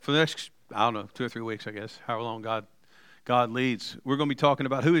For the next, I don't know, 2 or 3 weeks, I guess, however long God leads, we're going to be talking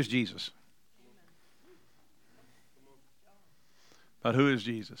about who is Jesus. About who is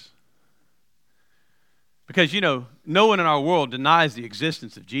Jesus. Because, no one in our world denies the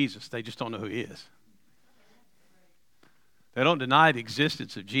existence of Jesus. They just don't know who he is. They don't deny the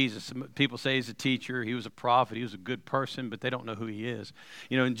existence of Jesus. Some people say he's a teacher, he was a prophet, he was a good person, but they don't know who he is.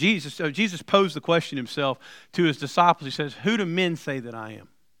 And Jesus posed the question himself to his disciples. He says, who do men say that I am?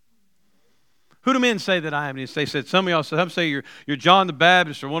 Who do men say that I am? And they said, some say you're John the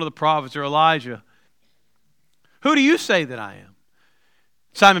Baptist or one of the prophets or Elijah. Who do you say that I am?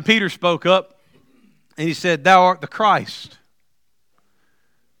 Simon Peter spoke up and he said, thou art the Christ,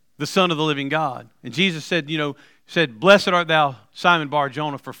 the Son of the living God. And Jesus said, blessed art thou, Simon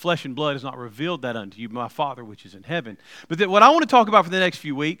Bar-Jonah, for flesh and blood has not revealed that unto you, my Father which is in heaven. But what I want to talk about for the next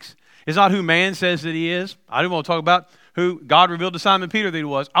few weeks is not who man says that he is. I don't want to talk about who God revealed to Simon Peter that he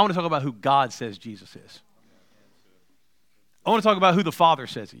was. I want to talk about who God says Jesus is. I want to talk about who the Father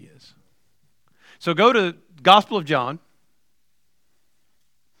says he is. So go to Gospel of John,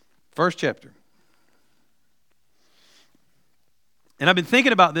 first chapter. And I've been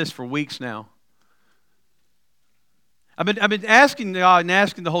thinking about this for weeks now. I've been asking God and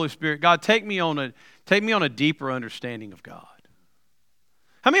asking the Holy Spirit, God, take me on a deeper understanding of God.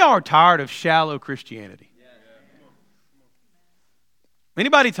 How many of y'all are tired of shallow Christianity?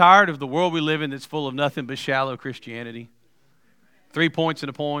 Anybody tired of the world we live in that's full of nothing but shallow Christianity? 3 points in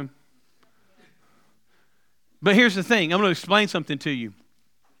a poem. But here's the thing. I'm going to explain something to you.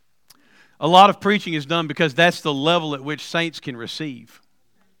 A lot of preaching is done because that's the level at which saints can receive.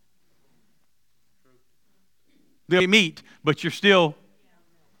 They meat, but you're still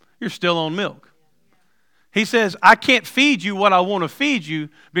on milk. He says, I can't feed you what I want to feed you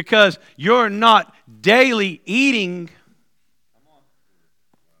because you're not daily eating.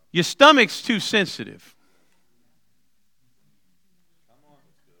 Your stomach's too sensitive.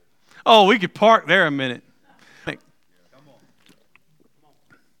 Oh, we could park there a minute.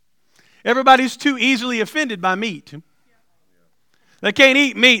 Everybody's too easily offended by meat. They can't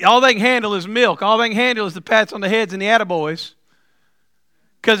eat meat. All they can handle is milk. All they can handle is the pats on the heads and the attaboys.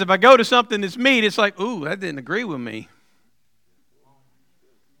 Because if I go to something that's meat, it's like, ooh, that didn't agree with me.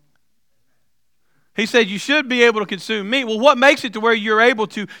 He said you should be able to consume meat. Well, what makes it to where you're able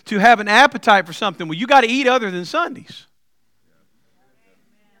to have an appetite for something? Well, you got to eat other than Sundays.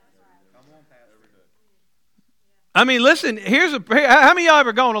 I mean, listen, how many of y'all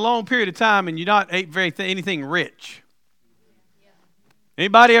ever gone a long period of time and you not ate anything rich?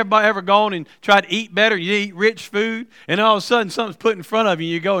 Anybody ever gone and tried to eat better? You eat rich food, and all of a sudden something's put in front of you,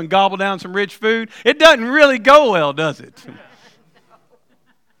 and you go and gobble down some rich food? It doesn't really go well, does it?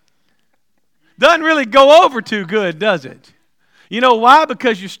 Doesn't really go over too good, does it? You know why?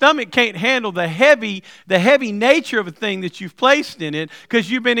 Because your stomach can't handle the heavy nature of a thing that you've placed in it because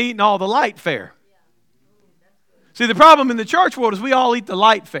you've been eating all the light fare. See, the problem in the church world is we all eat the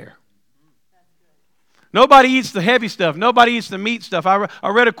light fare. Nobody eats the heavy stuff. Nobody eats the meat stuff. I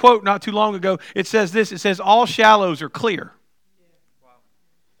read a quote not too long ago. It says this. It says, all shallows are clear.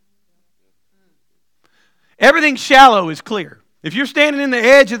 Everything shallow is clear. If you're standing in the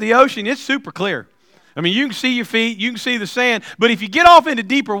edge of the ocean, it's super clear. I mean, you can see your feet. You can see the sand. But if you get off into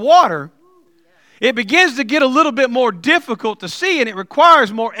deeper water, it begins to get a little bit more difficult to see, and it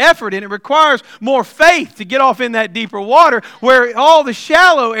requires more effort, and it requires more faith to get off in that deeper water where all the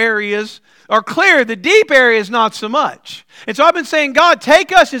shallow areas are clear. The deep areas, not so much. And so I've been saying, God,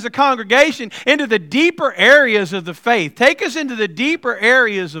 take us as a congregation into the deeper areas of the faith. Take us into the deeper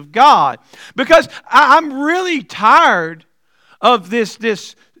areas of God. Because I'm really tired of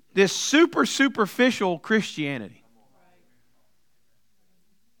this superficial Christianity.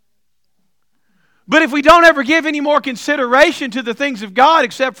 But if we don't ever give any more consideration to the things of God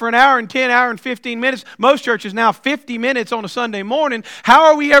except for an hour and 10, hour and 15 minutes, most churches now 50 minutes on a Sunday morning, how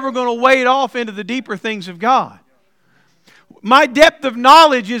are we ever going to wade off into the deeper things of God? My depth of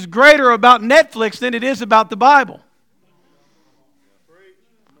knowledge is greater about Netflix than it is about the Bible.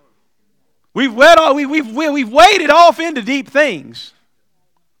 We've waded off into deep things,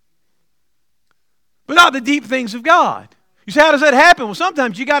 but not the deep things of God. You say, how does that happen? Well,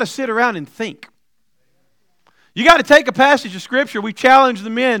 sometimes you got to sit around and think. You got to take a passage of Scripture. We challenge the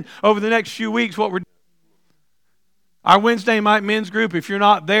men over the next few weeks what we're doing. Our Wednesday night men's group, if you're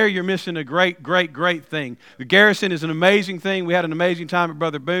not there, you're missing a great, great, great thing. The Garrison is an amazing thing. We had an amazing time at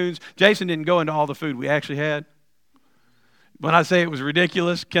Brother Boone's. Jason didn't go into all the food we actually had. When I say it was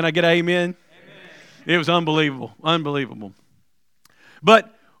ridiculous, can I get an amen? Amen. It was unbelievable, unbelievable.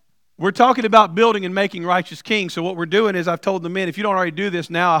 But We're talking about building and making righteous kings. So what we're doing is, I've told the men, if you don't already do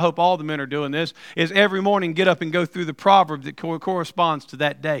this now, I hope all the men are doing this, is every morning get up and go through the proverb that corresponds to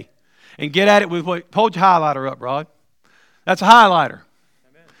that day. And get at it with what, hold your highlighter up, Rod. That's a highlighter.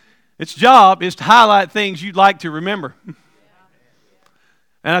 Amen. Its job is to highlight things you'd like to remember.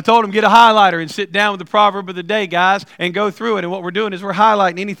 And I told them, get a highlighter and sit down with the proverb of the day, guys, and go through it. And what we're doing is we're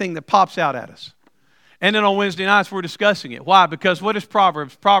highlighting anything that pops out at us. And then on Wednesday nights, we're discussing it. Why? Because what is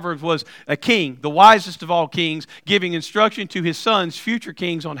Proverbs? Proverbs was a king, the wisest of all kings, giving instruction to his sons, future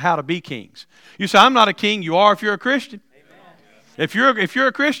kings, on how to be kings. You say, I'm not a king. You are if you're a Christian. If you're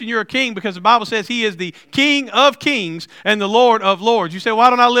a Christian, you're a king, because the Bible says he is the King of kings and the Lord of lords. You say,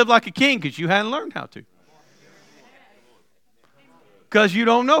 why don't I live like a king? Because you hadn't learned how to. Because you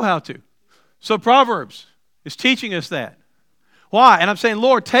don't know how to. So Proverbs is teaching us that. Why? And I'm saying,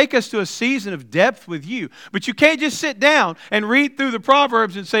 Lord, take us to a season of depth with you. But you can't just sit down and read through the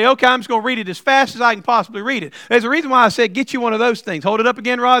Proverbs and say, okay, I'm just going to read it as fast as I can possibly read it. There's a reason why I said get you one of those things. Hold it up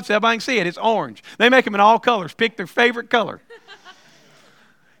again, Rod, so everybody can see it. It's orange. They make them in all colors. Pick their favorite color.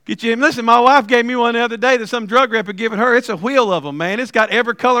 Get you. Listen, my wife gave me one the other day that some drug rep had given her. It's a wheel of them, man. It's got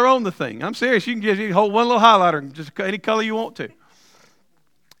every color on the thing. I'm serious. You can just hold one little highlighter and just any color you want to.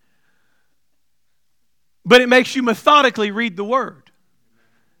 But it makes you methodically read the Word.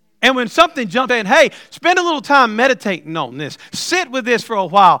 And when something jumps in, hey, spend a little time meditating on this. Sit with this for a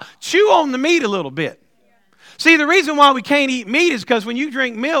while. Chew on the meat a little bit. See, the reason why we can't eat meat is because when you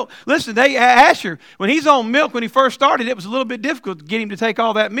drink milk, listen, Asher, when he's on milk, when he first started, it was a little bit difficult to get him to take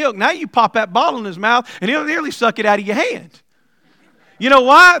all that milk. Now you pop that bottle in his mouth, and he'll nearly suck it out of your hand. You know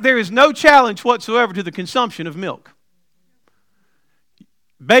why? There is no challenge whatsoever to the consumption of milk.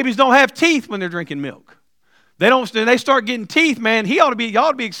 Babies don't have teeth when they're drinking milk. They start getting teeth, man. He's got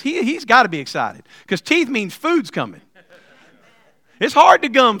to be excited, because teeth means food's coming. It's hard to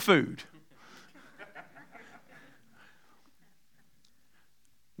gum food.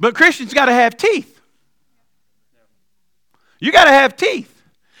 But Christians got to have teeth. You got to have teeth.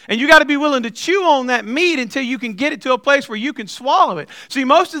 And you got to be willing to chew on that meat until you can get it to a place where you can swallow it. See,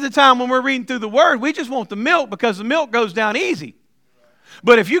 most of the time when we're reading through the Word, we just want the milk because the milk goes down easy.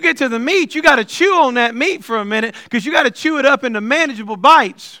 But if you get to the meat, you got to chew on that meat for a minute, because you got to chew it up into manageable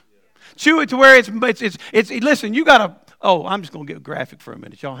bites. Chew it to where it's listen, you got to, I'm just going to get graphic for a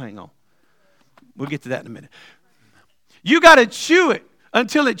minute. Y'all hang on. We'll get to that in a minute. You got to chew it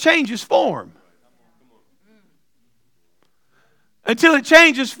until it changes form. Until it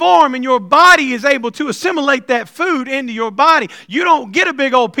changes form and your body is able to assimilate that food into your body. You don't get a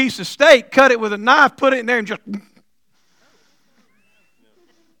big old piece of steak, cut it with a knife, put it in there and just...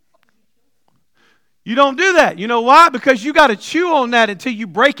 You don't do that. You know why? Because you got to chew on that until you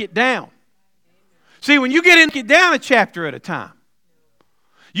break it down. See, when you get it down a chapter at a time,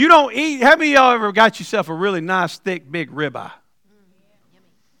 you don't eat. How many of y'all ever got yourself a really nice, thick, big ribeye?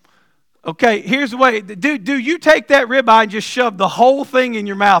 Okay, here's the way. Do you take that ribeye and just shove the whole thing in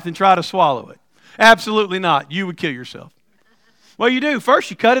your mouth and try to swallow it? Absolutely not. You would kill yourself. Well, you do.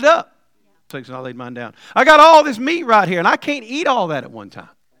 First, you cut it up. So I laid mine down. I got all this meat right here, and I can't eat all that at one time.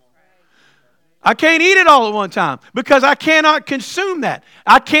 I can't eat it all at one time because I cannot consume that.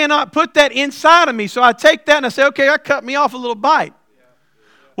 I cannot put that inside of me. So I take that and I say, okay, I cut me off a little bite.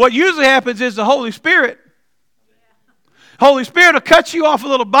 What usually happens is the Holy Spirit will cut you off a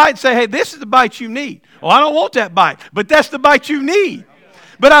little bite and say, hey, this is the bite you need. Oh, I don't want that bite, but that's the bite you need.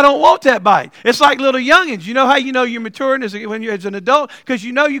 But I don't want that bite. It's like little youngins. You know how you know you're maturing when you're as an adult? Because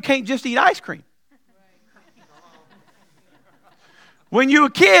you know you can't just eat ice cream. When you're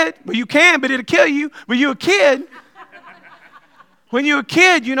a kid, well, you can, but it'll kill you. When you're a kid,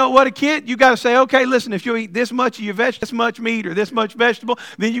 you know what, a kid, you got to say, okay, listen, if you eat this much of your this much meat or this much vegetable,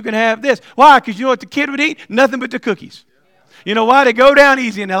 then you can have this. Why? Because you know what the kid would eat? Nothing but the cookies. You know why? They go down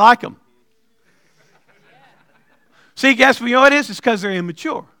easy and they like them. See, guess what you know it is? It's because they're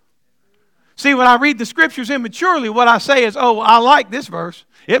immature. See, when I read the scriptures immaturely, what I say is, oh, I like this verse.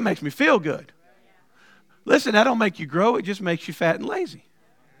 It makes me feel good. Listen, that don't make you grow. It just makes you fat and lazy.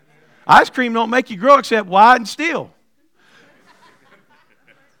 Ice cream don't make you grow except wide and still.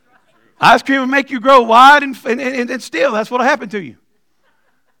 Ice cream will make you grow wide and still. That's what will happen to you.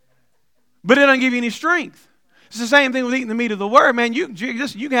 But it doesn't give you any strength. It's the same thing with eating the meat of the Word, man. You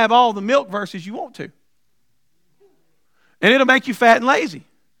can have all the milk verses you want to. And it'll make you fat and lazy.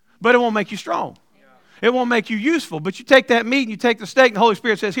 But it won't make you strong. It won't make you useful. But you take that meat and you take the steak, and the Holy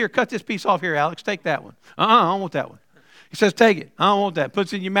Spirit says, here, cut this piece off here, Alex. Take that one. I don't want that one. He says, take it. I don't want that.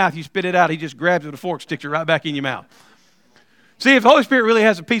 Puts it in your mouth. You spit it out. He just grabs it with a fork, sticks it right back in your mouth. See, if the Holy Spirit really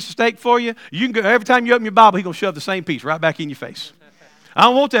has a piece of steak for you, you can go, every time you open your Bible, He's going to shove the same piece right back in your face. I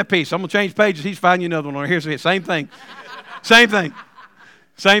don't want that piece. I'm going to change pages. He's finding you another one. Here's it. Same thing. Same thing.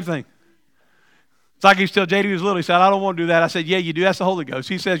 Same thing. It's like he used to tell JD he was little. He said, I don't want to do that. I said, yeah, you do. That's the Holy Ghost.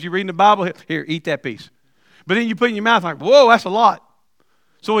 He says, you're reading the Bible. Here, eat that piece. But then you put it in your mouth like, whoa, that's a lot.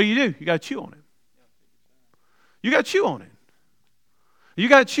 So what do? You got to chew on it. You got to chew on it. You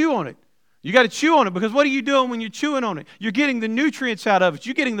got to chew on it. You got to chew on it because what are you doing when you're chewing on it? You're getting the nutrients out of it.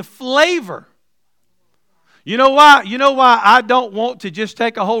 You're getting the flavor. You know why? You know why I don't want to just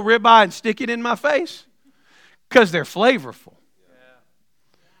take a whole ribeye and stick it in my face? Because they're flavorful.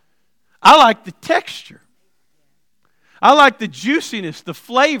 I like the texture. I like the juiciness, the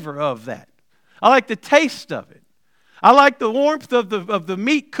flavor of that. I like the taste of it. I like the warmth of the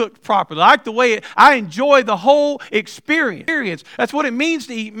meat cooked properly. I like the way I enjoy the whole experience. That's what it means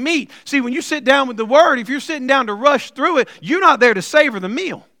to eat meat. See, when you sit down with the Word, if you're sitting down to rush through it, you're not there to savor the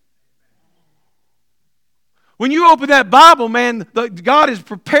meal. When you open that Bible, man, God has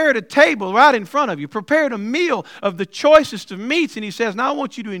prepared a table right in front of you, prepared a meal of the choicest of meats, and He says, now I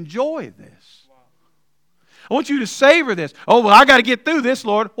want you to enjoy this. I want you to savor this. Oh, well, I got to get through this,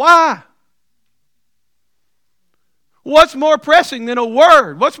 Lord. Why? What's more pressing than a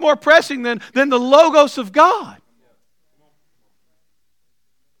word? What's more pressing than the Logos of God?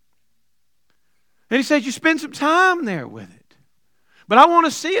 And He says, you spend some time there with it. But I want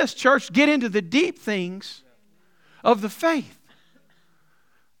to see us, church, get into the deep things of the faith.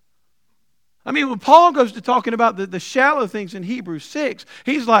 I mean, when Paul goes to talking about the shallow things in Hebrews 6,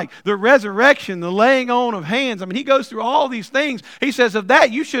 he's like the resurrection, the laying on of hands. I mean, he goes through all these things. He says of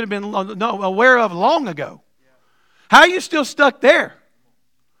that you should have been aware of long ago. How are you still stuck there?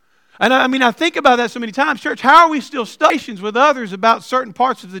 And I mean, I think about that so many times. Church, how are we still stuck with others about certain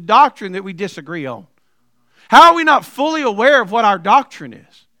parts of the doctrine that we disagree on? How are we not fully aware of what our doctrine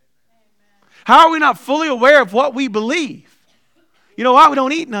is? How are we not fully aware of what we believe? You know why? We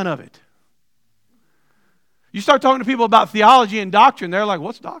don't eat none of it. You start talking to people about theology and doctrine, they're like,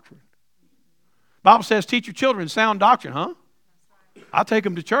 what's doctrine? The Bible says, teach your children sound doctrine, huh? I take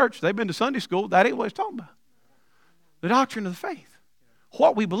them to church. They've been to Sunday school. That ain't what it's talking about. The doctrine of the faith.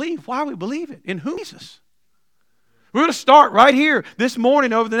 What we believe, why we believe it, in who Jesus. We're going to start right here this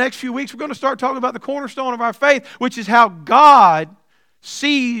morning over the next few weeks. We're going to start talking about the cornerstone of our faith, which is how God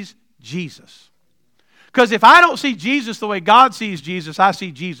sees Jesus. Because if I don't see Jesus the way God sees Jesus, I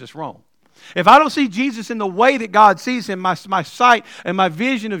see Jesus wrong. If I don't see Jesus in the way that God sees Him, my sight and my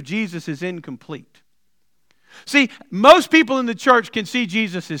vision of Jesus is incomplete. See, most people in the church can see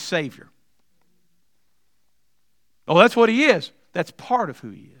Jesus as Savior. Oh, that's what He is. That's part of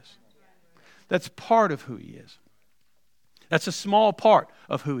who He is. That's part of who He is. That's a small part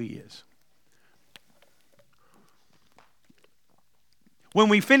of who He is. When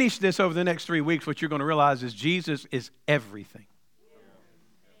we finish this over the next 3 weeks, what you're going to realize is Jesus is everything.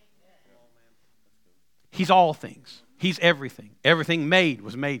 He's all things. He's everything. Everything made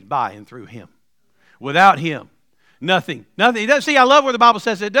was made by and through Him. Without Him, nothing. Nothing. It doesn't, see, I love where the Bible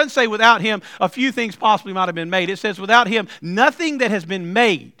says it. It doesn't say without Him, a few things possibly might have been made. It says without Him, nothing that has been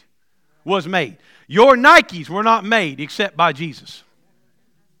made was made. Your Nikes were not made except by Jesus.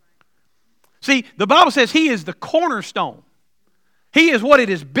 See, the Bible says He is the cornerstone. He is what it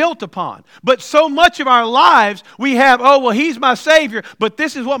is built upon. But so much of our lives, we have, oh, well, He's my Savior, but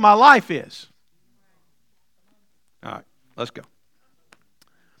this is what my life is. All right, let's go.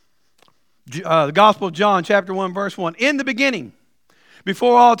 The Gospel of John, chapter 1, verse 1. In the beginning,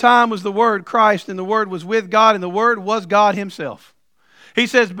 before all time was the Word, Christ, and the Word was with God, and the Word was God Himself. He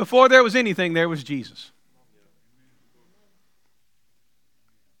says, before there was anything, there was Jesus.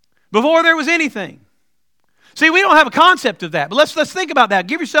 Before there was anything. See, we don't have a concept of that, but let's think about that.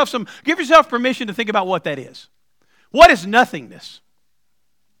 Give yourself permission to think about what that is. What is nothingness?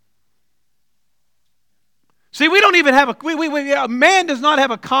 See, we don't even have man does not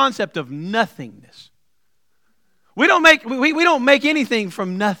have a concept of nothingness. We don't make anything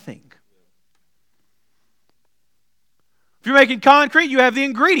from nothing. If you're making concrete, you have the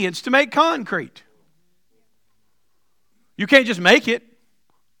ingredients to make concrete. You can't just make it.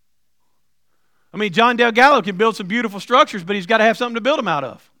 I mean, John Dale Gallo can build some beautiful structures, but he's got to have something to build them out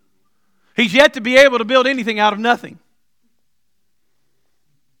of. He's yet to be able to build anything out of nothing.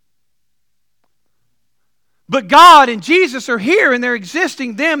 But God and Jesus are here and they're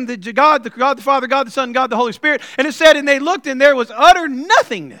existing, them, God the Father, God the Son, God the Holy Spirit. And it said, and they looked and there was utter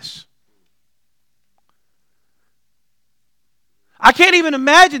nothingness. I can't even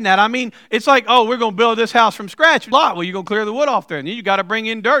imagine that. I mean, it's like, oh, we're going to build this house from scratch. Well, you're going to clear the wood off there. And then you got to bring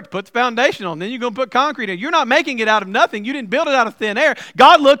in dirt to put the foundation on. Then you're going to put concrete in. You're not making it out of nothing. You didn't build it out of thin air.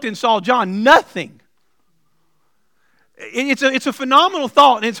 God looked and saw John, nothing. It's a phenomenal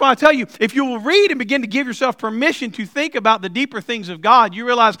thought. And it's why I tell you, if you will read and begin to give yourself permission to think about the deeper things of God, you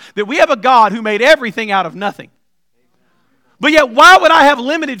realize that we have a God who made everything out of nothing. But yet, why would I have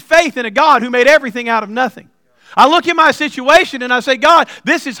limited faith in a God who made everything out of nothing? I look at my situation and I say, God,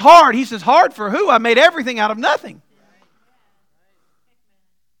 this is hard. He says, hard for who? I made everything out of nothing.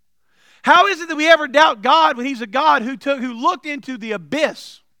 How is it that we ever doubt God when He's a God who looked into the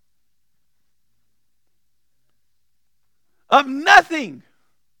abyss of nothing?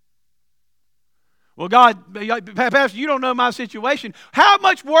 Well, God, Pastor, you don't know my situation. How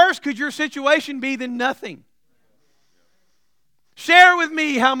much worse could your situation be than nothing? Share with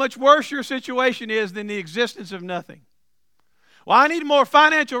me how much worse your situation is than the existence of nothing. Well, I need more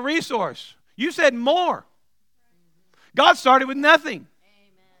financial resource. You said more. God started with nothing.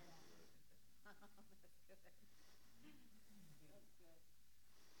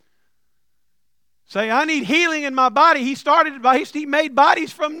 Say, I need healing in my body. He made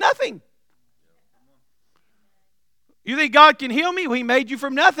bodies from nothing. You think God can heal me? Well, He made you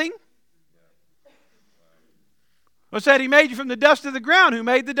from nothing. What's that? He made you from the dust of the ground. Who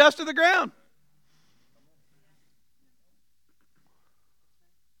made the dust of the ground?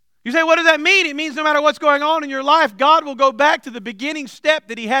 You say, what does that mean? It means no matter what's going on in your life, God will go back to the beginning step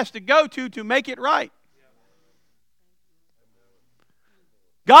that He has to go to make it right.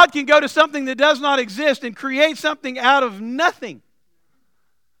 God can go to something that does not exist and create something out of nothing.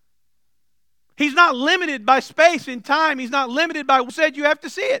 He's not limited by space and time. He's not limited by what said you have to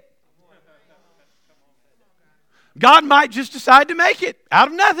see it. God might just decide to make it out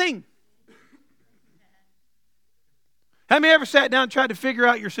of nothing. Have you ever sat down and tried to figure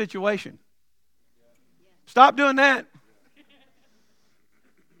out your situation? Stop doing that.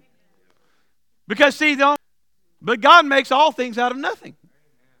 Because but God makes all things out of nothing.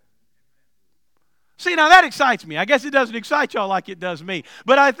 See, now that excites me. I guess it doesn't excite y'all like it does me.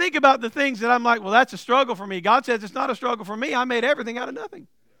 But I think about the things that I'm like, well, that's a struggle for me. God says it's not a struggle for me. I made everything out of nothing.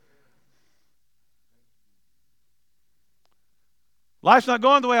 Life's not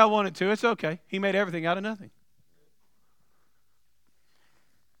going the way I want it to. It's okay. He made everything out of nothing.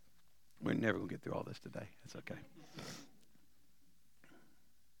 We're never going to get through all this today. It's okay.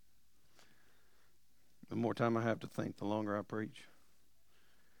 The more time I have to think, the longer I preach.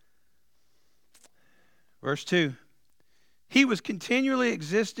 Verse 2. He was continually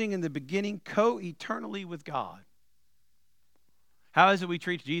existing in the beginning, co-eternally with God. How is it we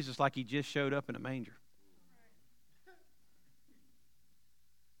treat Jesus like He just showed up in a manger?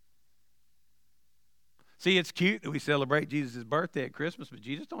 See, it's cute that we celebrate Jesus' birthday at Christmas, but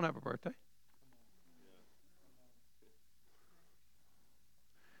Jesus don't have a birthday.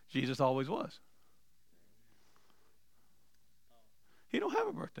 Jesus always was. He don't have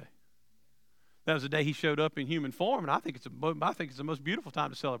a birthday. That was the day He showed up in human form, and I think it's the most beautiful time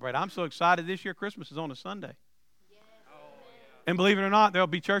to celebrate. I'm so excited this year. Christmas is on a Sunday. And believe it or not, there'll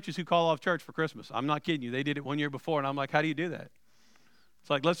be churches who call off church for Christmas. I'm not kidding you. They did it one year before, and I'm like, how do you do that? It's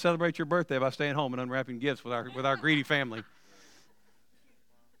like, let's celebrate your birthday by staying home and unwrapping gifts with our greedy family.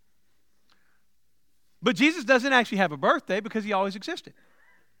 But Jesus doesn't actually have a birthday because He always existed.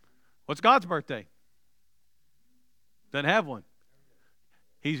 What's God's birthday? Doesn't have one.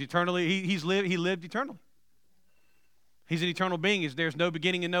 He's eternally, he lived eternally. He's an eternal being. There's no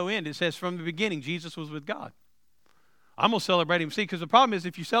beginning and no end. It says from the beginning, Jesus was with God. I'm going to celebrate Him. See, because the problem is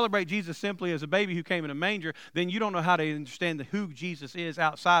if you celebrate Jesus simply as a baby who came in a manger, then you don't know how to understand who Jesus is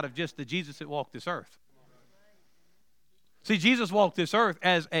outside of just the Jesus that walked this earth. See, Jesus walked this earth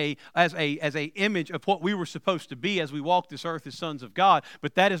as a image of what we were supposed to be as we walk this earth as sons of God,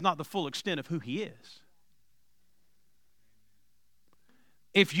 but that is not the full extent of who He is.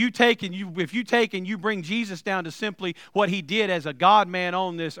 If you take and you bring Jesus down to simply what He did as a God-man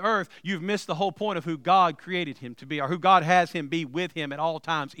on this earth, you've missed the whole point of who God created Him to be, or who God has Him be with Him at all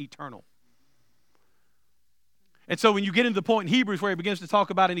times eternal. And so when you get into the point in Hebrews where He begins to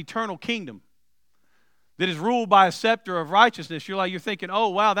talk about an eternal kingdom that is ruled by a scepter of righteousness, you're thinking, oh,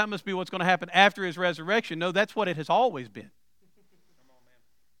 wow, that must be what's going to happen after His resurrection. No, that's what it has always been.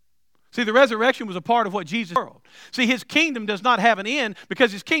 See, the resurrection was a part of what Jesus did. See, His kingdom does not have an end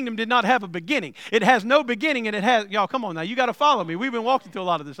because His kingdom did not have a beginning. It has no beginning and it has, y'all, come on now, you got to follow me. We've been walking through a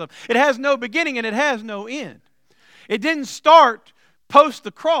lot of this stuff. It has no beginning and it has no end. It didn't start post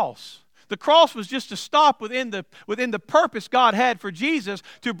the cross. The cross was just a stop within the purpose God had for Jesus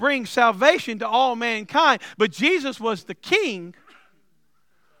to bring salvation to all mankind. But Jesus was the King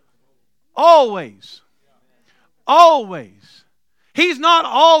always. Always. He's not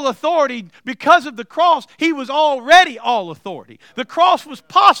all authority because of the cross. He was already all authority. The cross was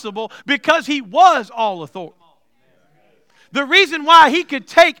possible because He was all authority. The reason why he could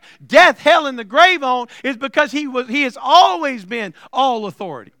take death, hell, and the grave on is because he has always been all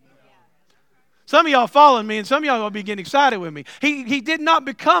authority. Some of y'all following me, and some of y'all will be getting excited with me. He did not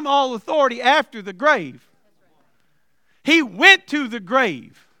become all authority after the grave. He went to the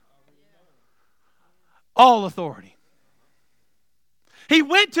grave. All authority. He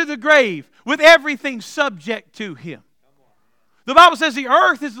went to the grave with everything subject to him. The Bible says the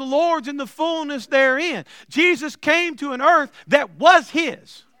earth is the Lord's and the fullness therein. Jesus came to an earth that was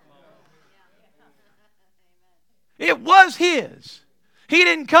his. It was his. He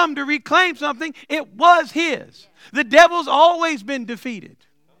didn't come to reclaim something. It was his. The devil's always been defeated.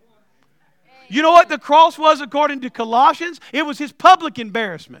 You know what the cross was according to Colossians? It was his public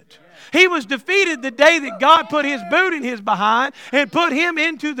embarrassment. He was defeated the day that God put his boot in his behind and put him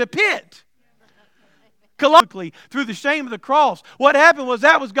into the pit. Through the shame of the cross. What happened was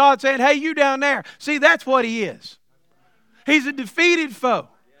that was God saying, hey, you down there. See, that's what he is. He's a defeated foe.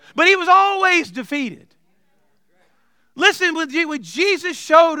 But he was always defeated. Listen, when Jesus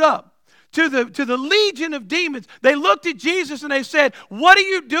showed up to the legion of demons, they looked at Jesus and they said, what are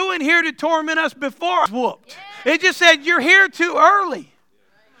you doing here to torment us before us whooped? It just said, you're here too early.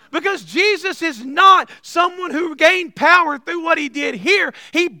 Because Jesus is not someone who gained power through what he did here.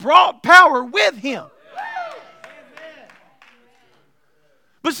 He brought power with him.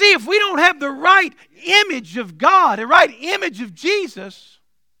 But see, if we don't have the right image of God, the right image of Jesus,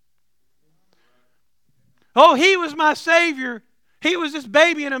 oh, he was my Savior. He was this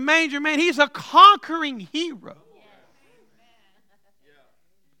baby in a manger, man. He's a conquering hero.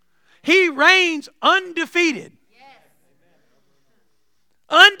 He reigns undefeated.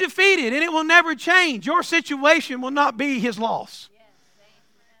 Undefeated, and it will never change. Your situation will not be his loss.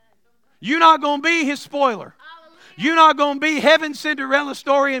 You're not going to be his spoiler. You're not going to be Heaven's Cinderella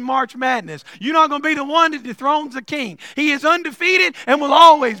story in March Madness. You're not going to be the one that dethrones the king. He is undefeated and will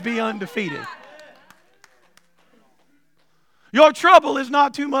always be undefeated. Your trouble is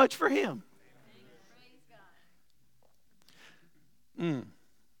not too much for him.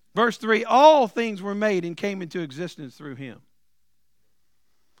 Verse 3, all things were made and came into existence through him.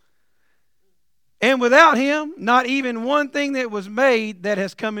 And without him, not even one thing that was made that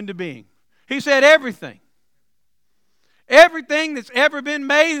has come into being. He said everything. Everything that's ever been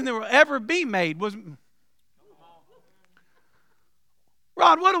made and that will ever be made was...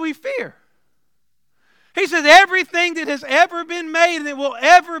 Rod, what do we fear? He says everything that has ever been made and that will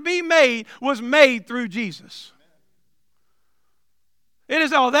ever be made was made through Jesus. It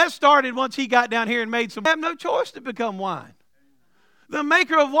is all that started once he got down here and made some... I have no choice to become wine. The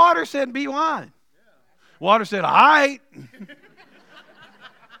maker of water said, be wine. Water said, all right.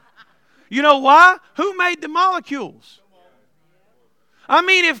 You know why? Who made the molecules? I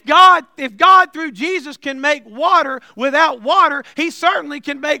mean, if God through Jesus can make water without water, he certainly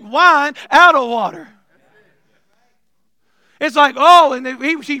can make wine out of water. It's like, oh, and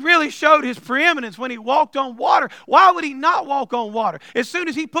he really showed his preeminence when he walked on water. Why would he not walk on water? As soon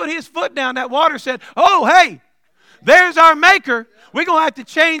as he put his foot down, that water said, oh, hey, there's our maker. We're going to have to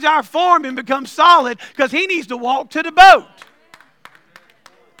change our form and become solid because he needs to walk to the boat.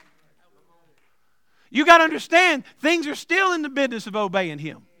 You got to understand, things are still in the business of obeying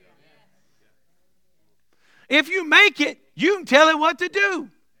him. If you make it, you can tell it what to do.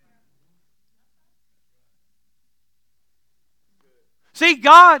 See,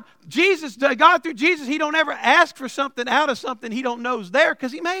 God through Jesus, he don't ever ask for something out of something he don't know is there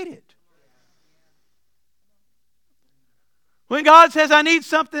because he made it. When God says, I need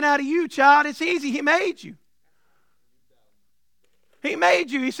something out of you, child, it's easy. He made you. He made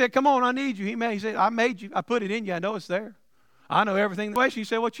you. He said, come on, I need you. He said, I made you. I put it in you. I know it's there. I know everything. He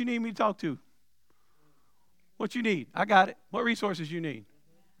said, what you need me to talk to? What you need? I got it. What resources you need?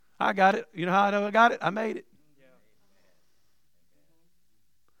 I got it. You know how I know I got it? I made it.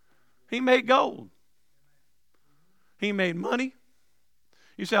 He made gold. He made money.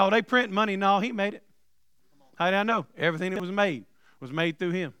 You say, oh, they print money. No, he made it. How did I know? Everything that was made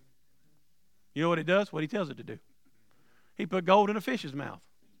through him. You know what it does? What he tells it to do. He put gold in a fish's mouth.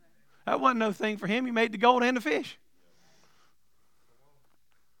 That wasn't no thing for him. He made the gold and the fish.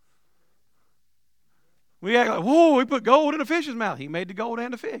 We act like, whoa, he put gold in a fish's mouth. He made the gold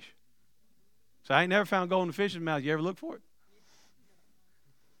and the fish. So I ain't never found gold in the fish's mouth. You ever look for it?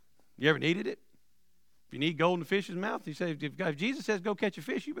 You ever needed it? If you need gold in the fish's mouth, you say, if Jesus says go catch a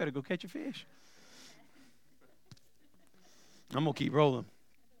fish, you better go catch a fish. I'm going to keep rolling.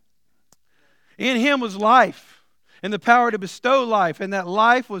 In him was life, and the power to bestow life, and that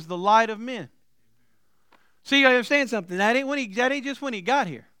life was the light of men. See, I understand something. That ain't just when he got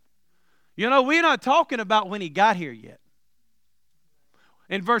here. You know, we're not talking about when he got here yet.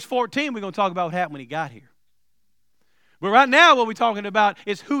 In verse 14, we're going to talk about what happened when he got here. But right now, what we're talking about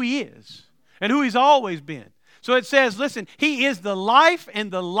is who he is and who he's always been. So it says, listen, he is the life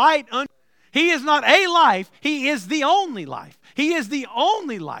and the light. He is not a life. He is the only life. He is the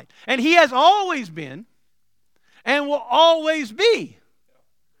only light. And he has always been and will always be.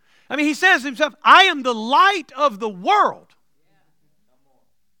 I mean, he says himself, I am the light of the world.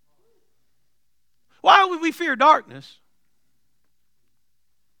 Why would we fear darkness?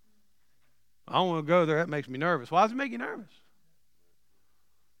 I don't want to go there. That makes me nervous. Why does it make you nervous?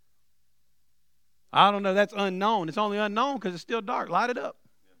 I don't know. That's unknown. It's only unknown because it's still dark. Light it up.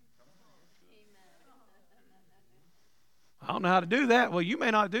 I don't know how to do that. Well, you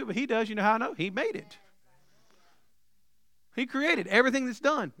may not do, but he does. You know how I know? He made it. He created everything that's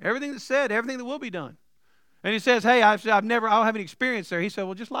done, everything that's said, everything that will be done. And he says, hey, I don't have any experience there. He said,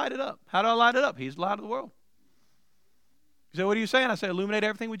 well, just light it up. How do I light it up? He's the light of the world. He said, what are you saying? I said, illuminate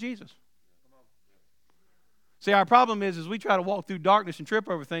everything with Jesus. See, our problem is we try to walk through darkness and trip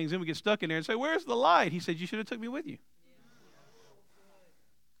over things, then we get stuck in there and say, where's the light? He said, you should have took me with you.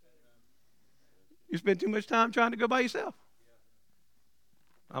 You spend too much time trying to go by yourself.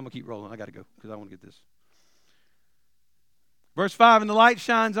 I'm going to keep rolling. I got to go because I want to get this. Verse 5, and the light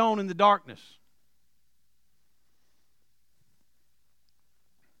shines on in the darkness.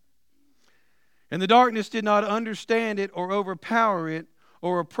 And the darkness did not understand it or overpower it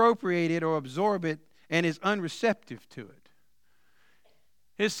or appropriate it or absorb it, and is unreceptive to it.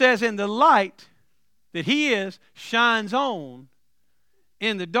 It says, and the light that he is shines on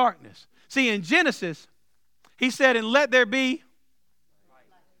in the darkness. See, in Genesis, he said, and let there be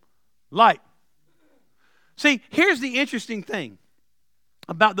light. See, here's the interesting thing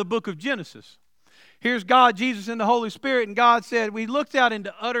about the book of Genesis. Here's God, Jesus, and the Holy Spirit, and God said, we looked out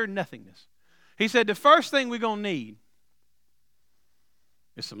into utter nothingness. He said, the first thing we're going to need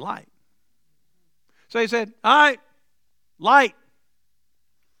is some light. So he said, all right, light.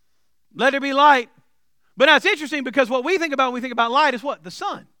 Let there be light. But now it's interesting because what we think about when we think about light is what? The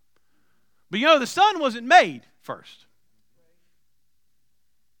sun. But you know, the sun wasn't made first.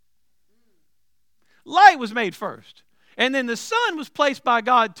 Light was made first. And then the sun was placed by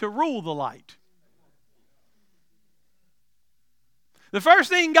God to rule the light. The first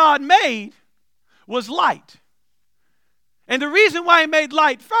thing God made was light. And the reason why he made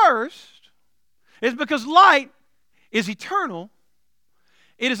light first is because light is eternal,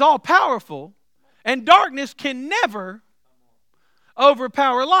 it is all powerful, and darkness can never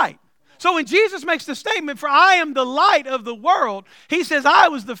overpower light. So when Jesus makes the statement, for I am the light of the world, he says, I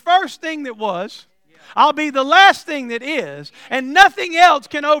was the first thing that was, I'll be the last thing that is, and nothing else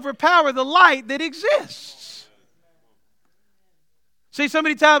can overpower the light that exists. See, so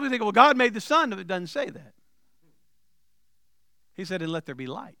many times we think, well, God made the sun, but it doesn't say that. He said, and let there be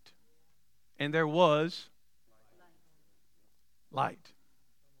light. And there was light.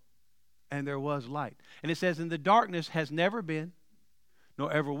 And there was light. And it says, and the darkness has never been,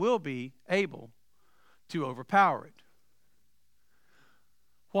 nor ever will be, able to overpower it.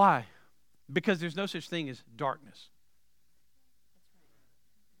 Why? Because there's no such thing as darkness.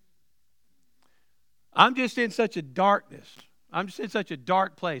 I'm just in such a darkness. I'm just in such a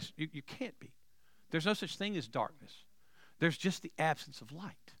dark place. You can't be. There's no such thing as darkness. There's just the absence of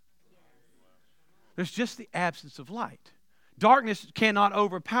light. There's just the absence of light. Darkness cannot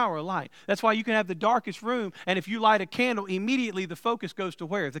overpower light. That's why you can have the darkest room, and if you light a candle, immediately the focus goes to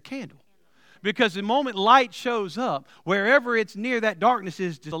where? The candle. Because the moment light shows up, wherever it's near that darkness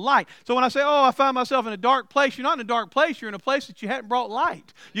is the light. So when I say, oh, I find myself in a dark place, you're not in a dark place, you're in a place that you hadn't brought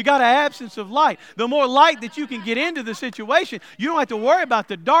light. You got an absence of light. The more light that you can get into the situation, you don't have to worry about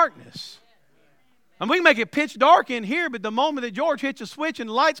the darkness. And we can make it pitch dark in here, but the moment that George hits a switch and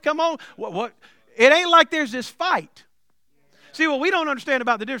the lights come on, it ain't like there's this fight. See, what we don't understand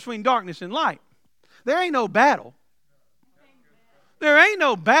about the difference between darkness and light, there ain't no battle. There ain't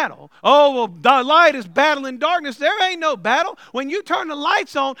no battle. Oh, well, the light is battling darkness. There ain't no battle. When you turn the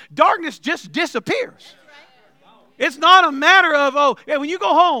lights on, darkness just disappears. It's not a matter of, when you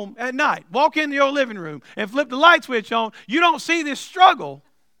go home at night, walk into your living room and flip the light switch on, you don't see this struggle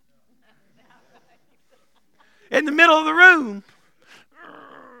in the middle of the room,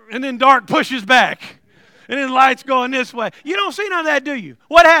 and then dark pushes back, and then lights going this way. You don't see none of that, do you?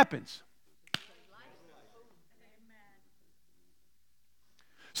 What happens?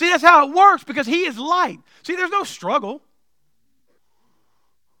 See, that's how it works because he is light. See, there's no struggle.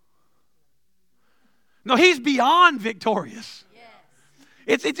 No, he's beyond victorious.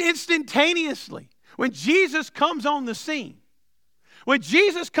 Yes. It's instantaneously. When Jesus comes on the scene, When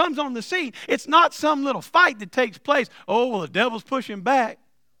Jesus comes on the scene, it's not some little fight that takes place. Oh, well, the devil's pushing back.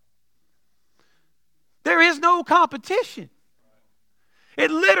 There is no competition. It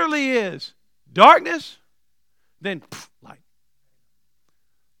literally is darkness, then light.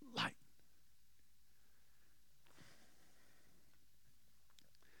 Light.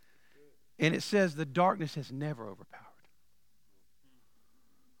 And it says the darkness has never overpowered.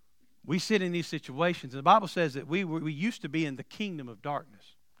 We sit in these situations, and the Bible says that we used to be in the kingdom of darkness.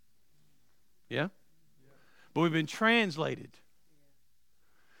 Yeah? But we've been translated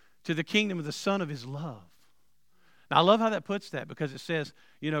to the kingdom of the Son of His love. Now, I love how that puts that, because it says,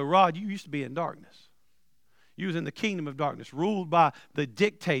 Rod, you used to be in darkness. You was in the kingdom of darkness, ruled by the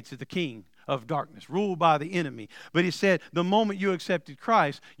dictates of the king of darkness, ruled by the enemy. But it said the moment you accepted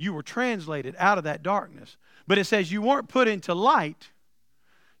Christ, you were translated out of that darkness. But it says you weren't put into light.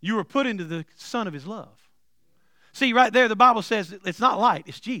 You were put into the Son of His love. See, right there, the Bible says it's not light,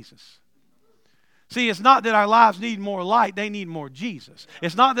 it's Jesus. See, it's not that our lives need more light, they need more Jesus.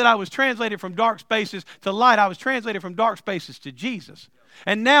 It's not that I was translated from dark spaces to light, I was translated from dark spaces to Jesus.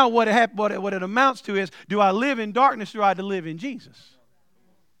 And now what it amounts to is, do I live in darkness or do I live in Jesus?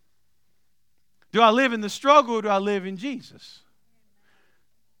 Do I live in the struggle or do I live in Jesus?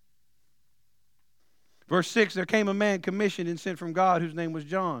 Verse 6, there came a man commissioned and sent from God whose name was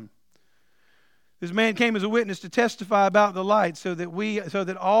John. This man came as a witness to testify about the light so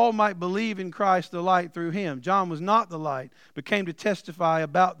that all might believe in Christ the light through him. John was not the light, but came to testify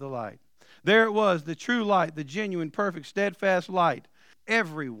about the light. There it was, the true light, the genuine, perfect, steadfast light.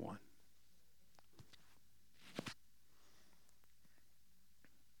 Everyone.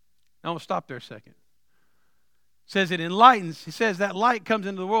 Now I'm going to stop there a second. It says it enlightens. He says that light comes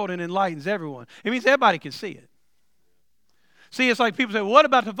into the world and enlightens everyone. It means everybody can see it. See, it's like people say, well, what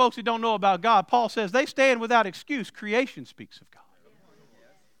about the folks who don't know about God? Paul says they stand without excuse. Creation speaks of God.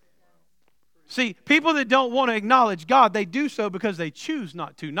 See, people that don't want to acknowledge God, they do so because they choose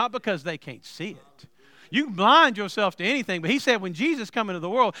not to, not because they can't see it. You can blind yourself to anything, but he said when Jesus comes into the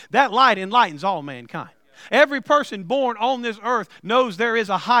world, that light enlightens all mankind. Every person born on this earth knows there is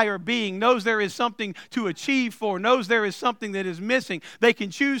a higher being, knows there is something to achieve for, knows there is something that is missing. They can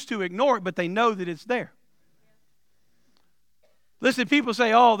choose to ignore it, but they know that it's there. Listen, people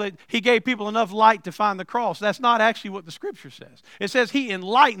say, that he gave people enough light to find the cross. That's not actually what the Scripture says. It says he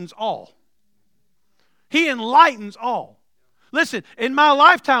enlightens all. He enlightens all. Listen, in my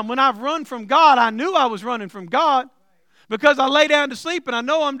lifetime, when I've run from God, I knew I was running from God. Because I lay down to sleep and I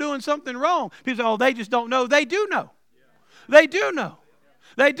know I'm doing something wrong. People say, they just don't know. They do know. They do know.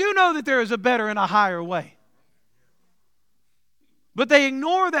 They do know that there is a better and a higher way. But they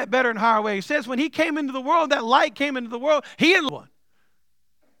ignore that better and higher way. He says when he came into the world, that light came into the world, he is one.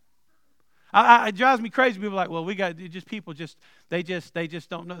 It drives me crazy. People are like, well, they just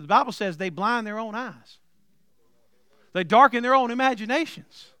don't know. The Bible says they blind their own eyes. They darken their own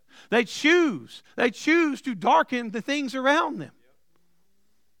imaginations. They choose to darken the things around them.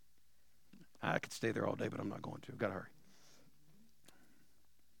 I could stay there all day, but I'm not going to. I've got to hurry.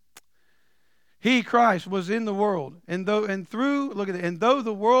 He, Christ, was in the world, and though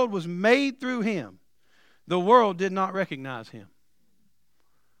the world was made through him, the world did not recognize him.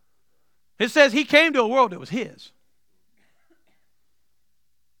 It says he came to a world that was his.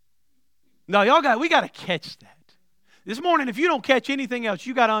 Now, we got to catch that. This morning, if you don't catch anything else,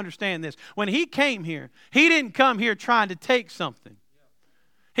 you got to understand this. When he came here, he didn't come here trying to take something.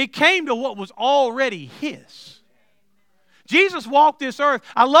 He came to what was already his. Jesus walked this earth.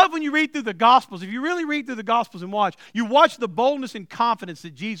 I love when you read through the Gospels. If you really read through the Gospels and you watch the boldness and confidence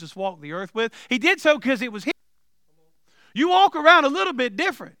that Jesus walked the earth with. He did so because it was his. You walk around a little bit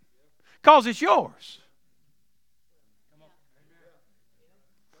different because it's yours.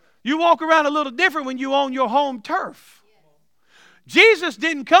 You walk around a little different when you own your home turf. Jesus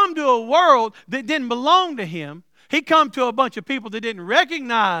didn't come to a world that didn't belong to him. He come to a bunch of people that didn't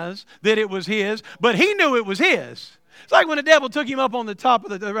recognize that it was his, but he knew it was his. It's like when the devil took him up on the top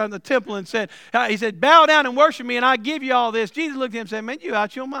of around the temple and said, bow down and worship me and I give you all this. Jesus looked at him and said, man, you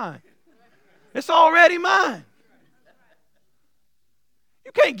out your mind. It's already mine.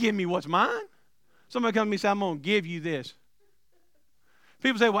 You can't give me what's mine. Somebody comes to me and says, I'm going to give you this.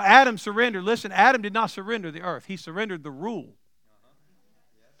 People say, well, Adam surrendered. Listen, Adam did not surrender the earth. He surrendered the rule.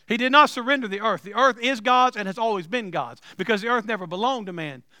 He did not surrender the earth. The earth is God's and has always been God's because the earth never belonged to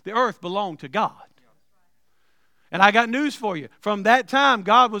man. The earth belonged to God. And I got news for you. From that time,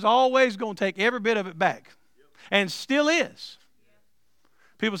 God was always going to take every bit of it back. And still is.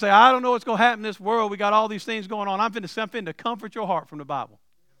 People say, I don't know what's going to happen in this world. We got all these things going on. I'm finna to comfort your heart from the Bible.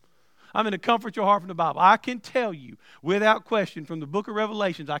 I'm going to comfort your heart from the Bible. I can tell you, without question, from the book of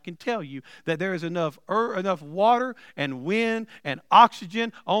Revelations, I can tell you that there is enough water and wind and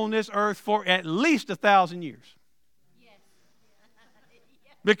oxygen on this earth for at least 1,000 years.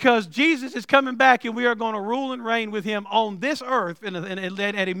 Because Jesus is coming back and we are going to rule and reign with him on this earth at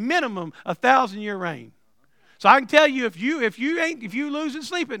a minimum 1,000-year reign. So I can tell you, if you losing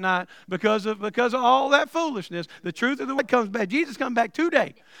sleep at night because of all that foolishness, the truth of the word comes back. Jesus comes back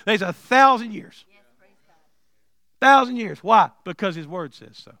today. There's 1,000 years. 1,000 years. Why? Because his word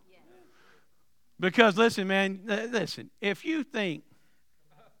says so. Because listen, man, if you think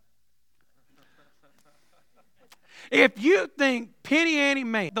penny ante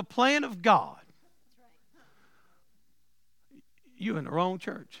man, the plan of God, you're in the wrong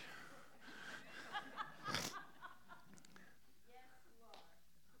church.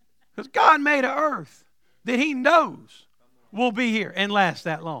 Because God made an earth that he knows will be here and last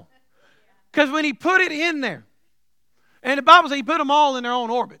that long. Because when he put it in there, and the Bible says he put them all in their own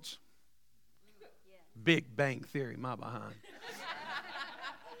orbits. Big Bang Theory, my behind.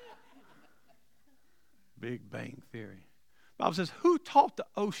 Big Bang Theory. The Bible says, who taught the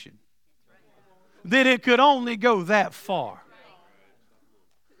ocean that it could only go that far?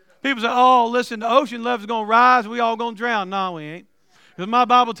 People say, oh, listen, the ocean level's going to rise, we all going to drown. No, we ain't. Because my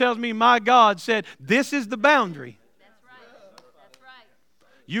Bible tells me my God said, this is the boundary. That's right. That's right.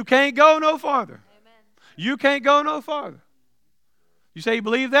 You can't go no farther. Amen. You can't go no farther. You say you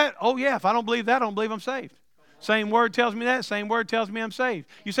believe that? Oh, yeah. If I don't believe that, I don't believe I'm saved. Same word tells me that. Same word tells me I'm saved.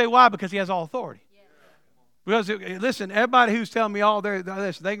 You say, why? Because he has all authority. Because, listen, everybody who's telling me all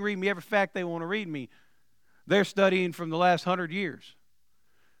this, they can read me every fact they want to read me. They're studying from the last 100 years.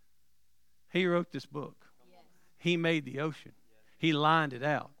 He wrote this book. Yes. He made the ocean. He lined it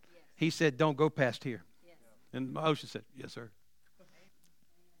out. Yes. He said, don't go past here. Yes. And the ocean said, yes, sir.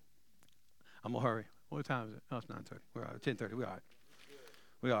 I'm going to hurry. What time is it? Oh, it's 9:30. We're all right. 10:30. We're all right.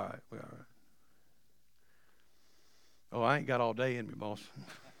 We're all right. We're all right. Oh, I ain't got all day in me, boss.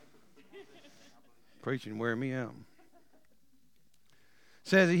 Preaching wearing me out. It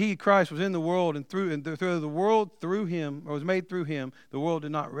says that he, Christ, was in the world, and through the world through him, or was made through him, the world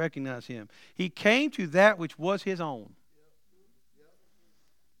did not recognize him. He came to that which was his own.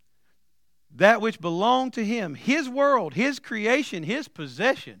 That which belonged to him, his world, his creation, his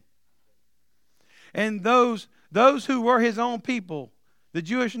possession. And those who were his own people, the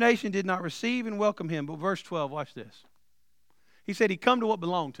Jewish nation, did not receive and welcome him. But verse 12, watch this. He said he'd come to what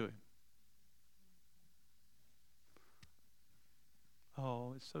belonged to him.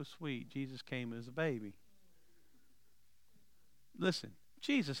 Oh, it's so sweet. Jesus came as a baby. Listen,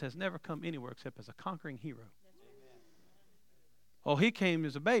 Jesus has never come anywhere except as a conquering hero. Oh, he came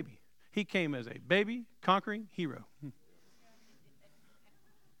as a baby. He came as a baby conquering hero.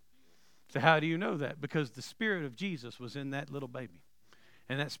 So how do you know that? Because the Spirit of Jesus was in that little baby.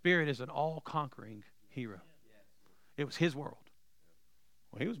 And that Spirit is an all-conquering hero. It was his world.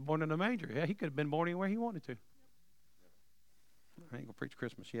 Well, he was born in a manger. Yeah, he could have been born anywhere he wanted to. I ain't going to preach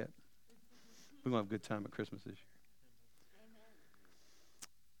Christmas yet. We're going to have a good time at Christmas this year. Amen.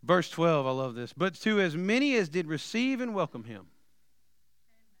 Verse 12, I love this. But to as many as did receive and welcome him.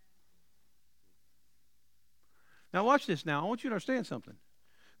 Now watch this now. I want you to understand something.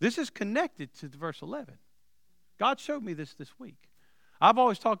 This is connected to verse 11. God showed me this week. I've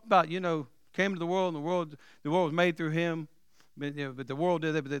always talked about, came to the world, and the world was made through him. But the world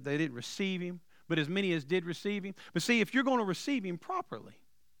did it, but they didn't receive him. But as many as did receive him. But see, if you're going to receive him properly,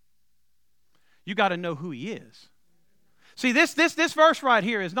 you got to know who he is. See, this verse right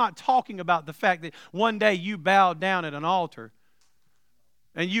here is not talking about the fact that one day you bowed down at an altar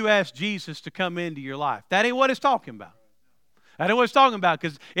and you asked Jesus to come into your life. That ain't what it's talking about. That ain't what it's talking about,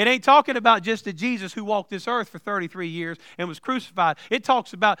 because it ain't talking about just a Jesus who walked this earth for 33 years and was crucified. It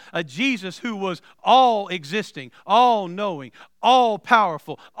talks about a Jesus who was all existing, all knowing, all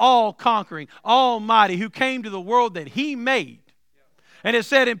powerful, all conquering, almighty, who came to the world that he made. And it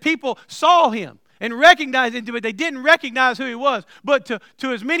said, and people saw him and recognized him, but they didn't recognize who he was. But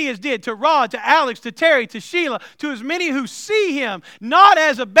to as many as did, to Rod, to Alex, to Terry, to Sheila, to as many who see him, not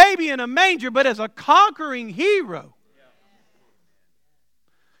as a baby in a manger, but as a conquering hero.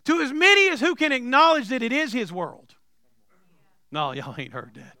 To as many as who can acknowledge that it is his world. No, y'all ain't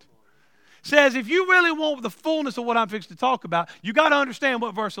heard that. Says if you really want the fullness of what I'm fixing to talk about, you got to understand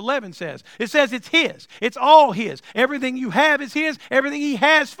what verse 11 says. It says it's his. It's all his. Everything you have is his. Everything he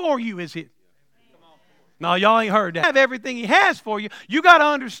has for you is his. No, y'all ain't heard that. Everything he has for you, you got to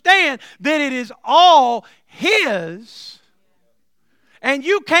understand that it is all his, and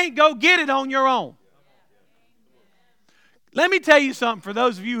you can't go get it on your own. Let me tell you something for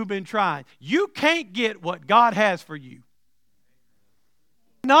those of you who've been trying. You can't get what God has for you.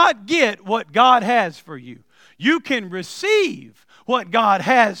 Not get what God has for you. You can receive what God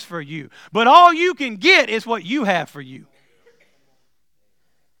has for you, but all you can get is what you have for you.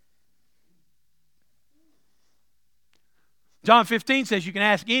 John 15 says you can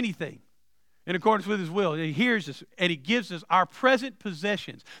ask anything in accordance with His will. He hears us and He gives us our present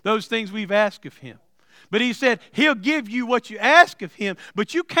possessions, those things we've asked of Him. But He said He'll give you what you ask of Him,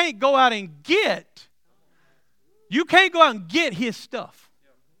 but you can't go out and get. You can't go out and get His stuff.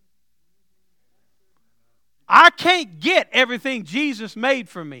 I can't get everything Jesus made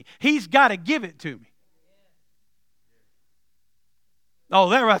for me. He's got to give it to me. Oh,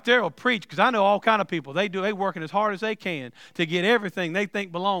 that right there will preach, because I know all kind of people. They working as hard as they can to get everything they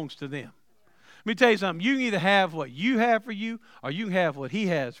think belongs to them. Let me tell you something. You can either have what you have for you, or you can have what He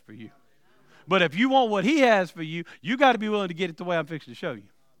has for you. But if you want what He has for you, you got to be willing to get it the way I'm fixing to show you.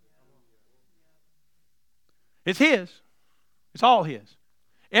 It's His. It's all His.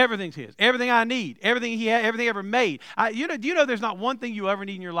 Everything's His. Everything I need. Everything He had. Everything ever made. Do you know there's not one thing you ever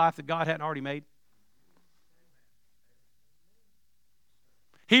need in your life that God hadn't already made?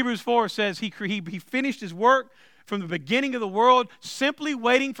 Hebrews 4 says He finished His work from the beginning of the world, simply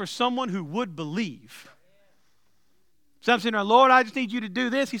waiting for someone who would believe. So I'm saying, Lord, I just need you to do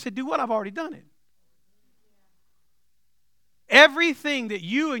this. He said, do what? I've already done it. Everything that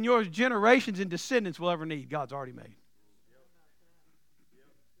you and your generations and descendants will ever need, God's already made.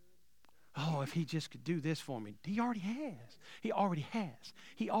 Oh, if He just could do this for me. He already has. He already has.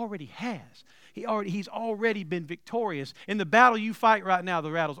 He already has. He's already been victorious. In the battle you fight right now, the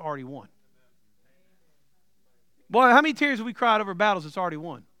battle's already won. Boy, how many tears have we cried over battles that's already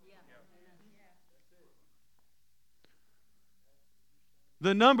won?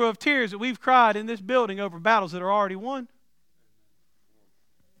 The number of tears that we've cried in this building over battles that are already won.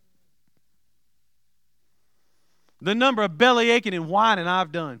 The number of belly aching and whining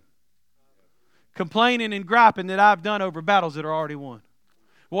I've done. Complaining and griping that I've done over battles that are already won.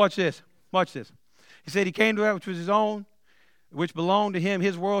 Watch this. Watch this. He said He came to that which was His own, which belonged to Him,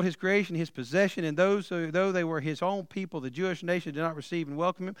 His world, His creation, His possession. And those, though they were His own people, the Jewish nation did not receive and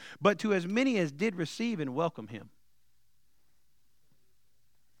welcome Him. But to as many as did receive and welcome Him,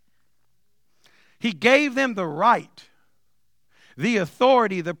 He gave them the right, the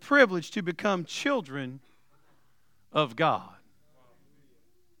authority, the privilege to become children of God.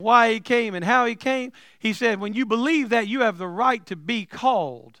 Why He came and how He came. He said, when you believe that, you have the right to be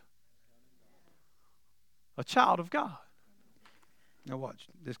called a child of God. Now watch,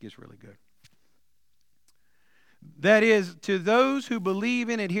 this gets really good. That is, to those who believe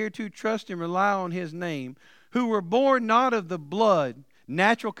and adhere to, trust and rely on His name, who were born not of the blood,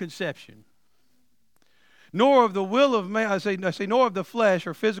 natural conception, nor of the will of man, nor of the flesh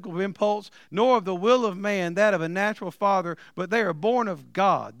or physical impulse, nor of the will of man, that of a natural father, but they are born of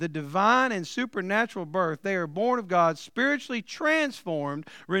God. The divine and supernatural birth, they are born of God, spiritually transformed,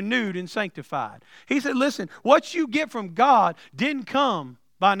 renewed, and sanctified. He said, listen, what you get from God didn't come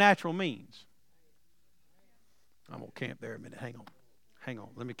by natural means. I'm going to camp there a minute. Hang on.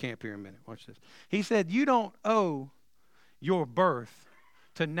 Let me camp here a minute. Watch this. He said, you don't owe your birth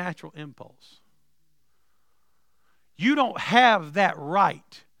to natural impulse. You don't have that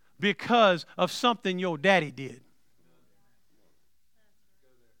right because of something your daddy did.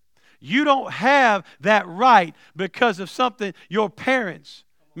 You don't have that right because of something your parents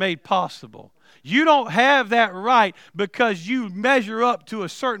made possible. You don't have that right because you measure up to a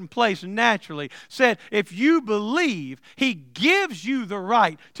certain place naturally. Said, if you believe, He gives you the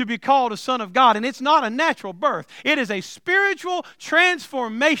right to be called a son of God. And it's not a natural birth. It is a spiritual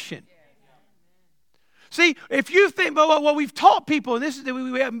transformation. See, if you think, well, we've taught people, and this is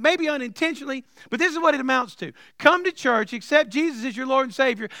maybe unintentionally, but this is what it amounts to. Come to church, accept Jesus as your Lord and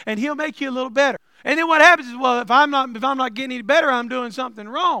Savior, and He'll make you a little better. And then what happens is, well, if I'm not getting any better, I'm doing something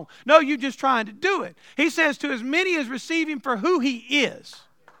wrong. No, you're just trying to do it. He says, to as many as receive Him for who He is.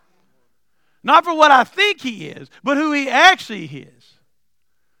 Not for what I think He is, but who He actually is.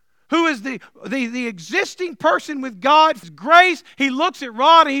 Who is the existing person with God's grace. He looks at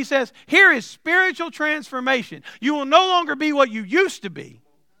Rod and he says, here is spiritual transformation. You will no longer be what you used to be.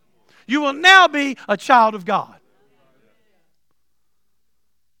 You will now be a child of God.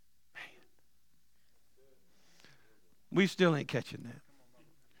 Man. We still ain't catching that.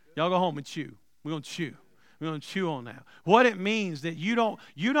 Y'all go home and chew. We're going to chew. We're going to chew on that. What it means that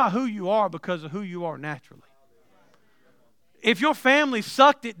you're not who you are because of who you are naturally. If your family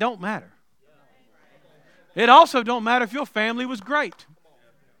sucked, it don't matter. It also don't matter if your family was great.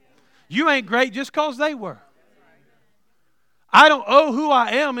 You ain't great just because they were. I don't owe who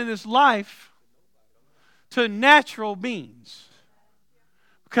I am in this life to natural beings,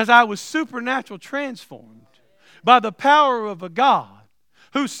 because I was supernatural transformed by the power of a God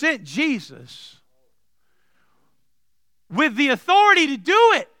who sent Jesus with the authority to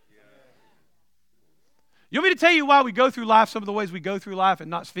do it. You want me to tell you why we go through life, some of the ways we go through life and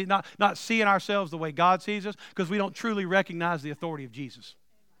not seeing ourselves the way God sees us? Because we don't truly recognize the authority of Jesus.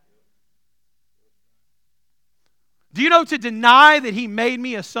 Do you know, to deny that He made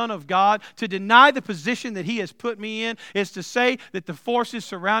me a son of God, to deny the position that He has put me in, is to say that the forces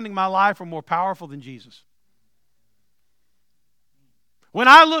surrounding my life are more powerful than Jesus. When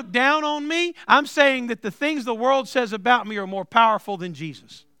I look down on me, I'm saying that the things the world says about me are more powerful than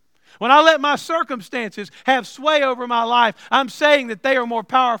Jesus. When I let my circumstances have sway over my life, I'm saying that they are more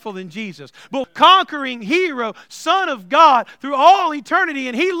powerful than Jesus. But conquering hero, Son of God, through all eternity,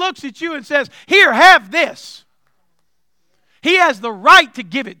 and He looks at you and says, here, have this. He has the right to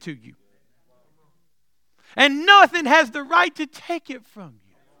give it to you. And nothing has the right to take it from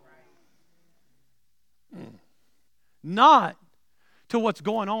you. Not to what's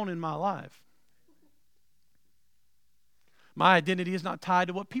going on in my life. My identity is not tied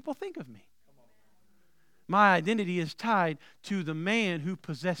to what people think of me. My identity is tied to the man who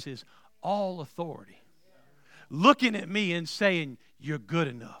possesses all authority, looking at me and saying, you're good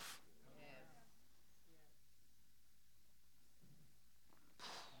enough.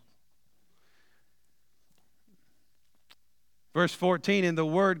 Verse 14, and the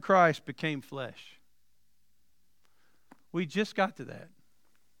Word Christ became flesh. We just got to that.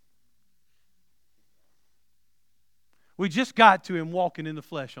 We just got to Him walking in the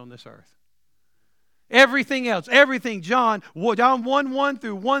flesh on this earth. Everything else, everything, John 1:1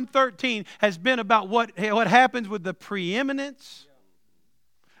 through 1:13 has been about what happens with the preeminence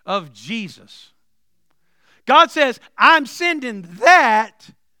of Jesus. God says, I'm sending that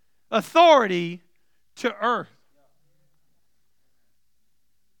authority to earth.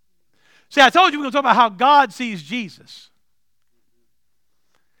 See, I told you we're going to talk about how God sees Jesus.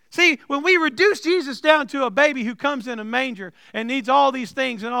 See, when we reduce Jesus down to a baby who comes in a manger and needs all these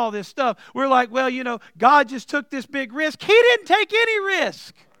things and all this stuff, we're like, well, you know, God just took this big risk. He didn't take any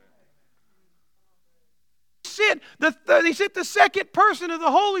risk. He sent the second person of the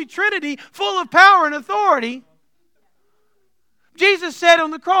Holy Trinity, full of power and authority. Jesus said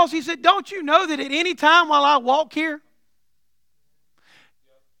on the cross, He said, don't you know that at any time while I walk here?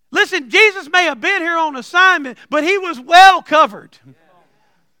 Listen, Jesus may have been here on assignment, but He was well covered.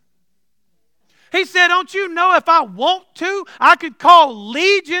 He said, don't you know if I want to, I could call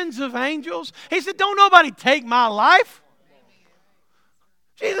legions of angels? He said, don't nobody take my life.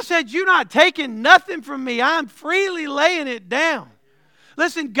 Jesus said, you're not taking nothing from me. I'm freely laying it down.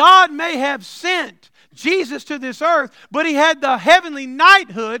 Listen, God may have sent Jesus to this earth, but He had the heavenly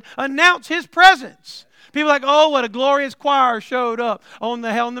knighthood announce His presence. People are like, oh, what a glorious choir showed up on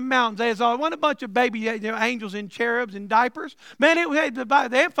the mountains. They saw a bunch of baby angels and cherubs in diapers. Man,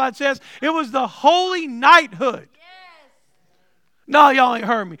 the Amplified says it was the holy knighthood. Yes. No, y'all ain't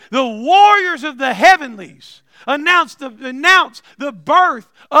heard me. The warriors of the heavenlies announced the birth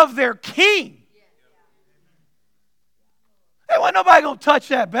of their king. There wasn't nobody going to touch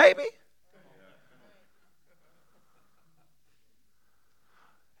that baby.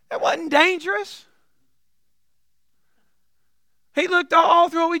 It wasn't dangerous. He looked all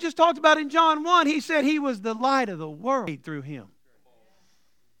through what we just talked about in John 1. He said He was the light of the world through Him.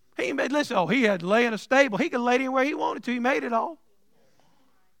 He had to lay in a stable. He could lay anywhere He wanted to. He made it all.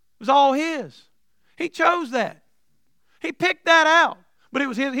 It was all His. He chose that. He picked that out. But it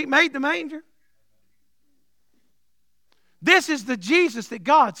was His. He made the manger. This is the Jesus that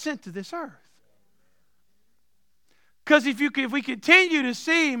God sent to this earth. Because if we continue to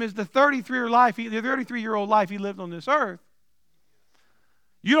see Him as the 33-year-old life He lived on this earth,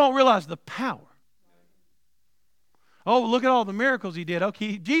 you don't realize the power. Oh, look at all the miracles He did.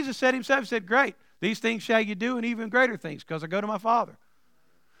 Okay, Jesus said Himself, He said, great, these things shall you do and even greater things because I go to my Father.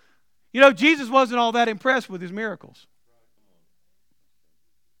 You know, Jesus wasn't all that impressed with His miracles.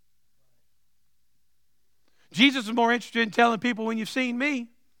 Jesus was more interested in telling people, when you've seen me,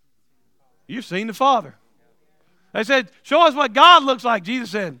 you've seen the Father. They said, show us what God looks like. Jesus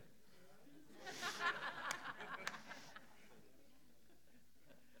said,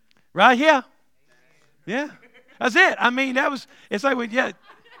 right? Yeah. That's it. I mean, it's like,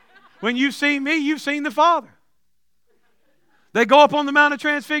 when you've seen me, you've seen the Father. They go up on the Mount of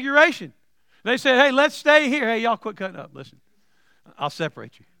Transfiguration. They said, hey, let's stay here. Hey, y'all quit cutting up. Listen, I'll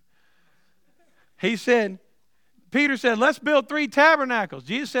separate you. Peter said, let's build 3 tabernacles.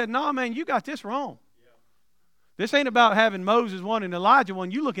 Jesus said, no, man, you got this wrong. This ain't about having Moses one and Elijah one.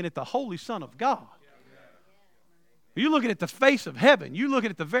 You're looking at the Holy Son of God. You're looking at the face of heaven. You're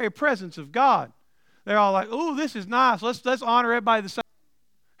looking at the very presence of God. They're all like, "Ooh, this is nice. Let's honor everybody the same."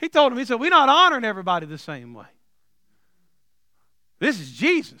 He told them, he said, "We're not honoring everybody the same way. This is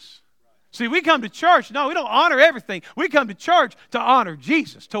Jesus." See, we come to church. No, we don't honor everything. We come to church to honor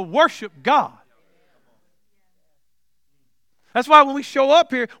Jesus, to worship God. That's why when we show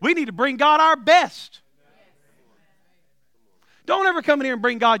up here, we need to bring God our best. Don't ever come in here and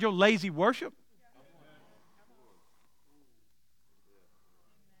bring God your lazy worship.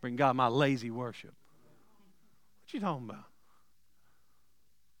 Bring God my lazy worship. What you talking about?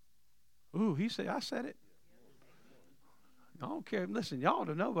 Ooh, he said, I said it. I don't care. Listen, y'all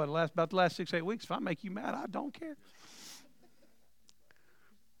don't know about the last 6-8 weeks. If I make you mad, I don't care.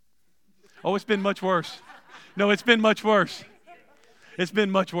 Oh, it's been much worse. No, it's been much worse. It's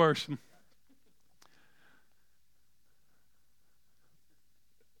been much worse.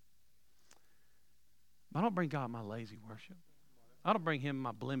 I don't bring God my lazy worship. I don't bring him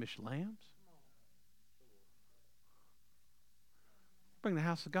my blemished lambs. I bring the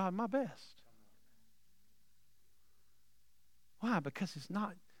house of God my best. Why? Because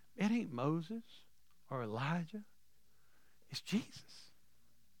it ain't Moses or Elijah. It's Jesus.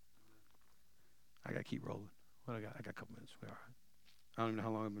 I got to keep rolling. What I got? I got a couple minutes. We're all right. I don't even know how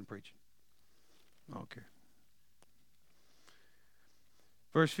long I've been preaching. I don't care.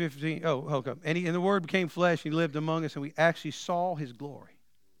 Verse 15. Oh, okay. And the Word became flesh, and he lived among us, and we actually saw his glory.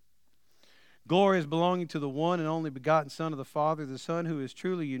 Glory is belonging to the one and only begotten Son of the Father, the Son who is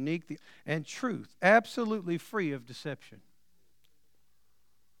truly unique and truth, absolutely free of deception.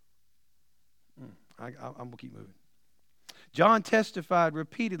 I'm going to keep moving. John testified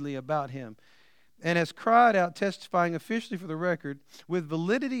repeatedly about him and has cried out, testifying officially for the record, with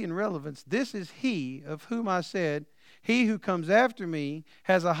validity and relevance, "This is he of whom I said, he who comes after me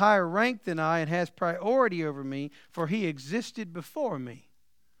has a higher rank than I and has priority over me, for he existed before me."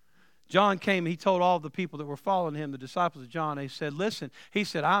 John came and he told all the people that were following him, the disciples of John, he said, listen, he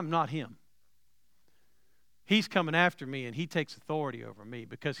said, "I'm not him. He's coming after me and he takes authority over me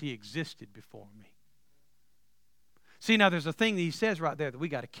because he existed before me." See, now there's a thing that he says right there that we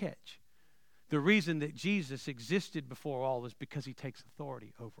got to catch. The reason that Jesus existed before all is because he takes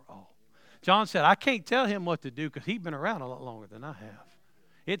authority over all. John said, I can't tell him what to do because he's been around a lot longer than I have.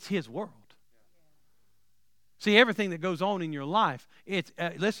 It's his world. See, everything that goes on in your life,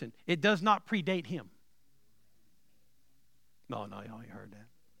 listen, it does not predate him. No, y'all ain't heard that.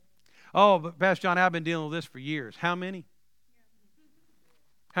 Oh, but Pastor John, I've been dealing with this for years. How many?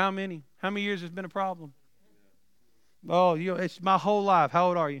 How many? How many years has been a problem? Oh, it's my whole life. How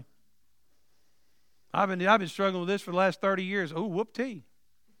old are you? I've been struggling with this for the last 30 years. Oh, whoop-tee.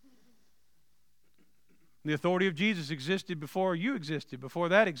 The authority of Jesus existed before you existed, before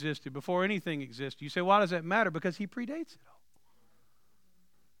that existed, before anything existed. You say, why does that matter? Because he predates it all.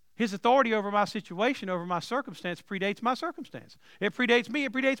 His authority over my situation, over my circumstance, predates my circumstance. It predates me.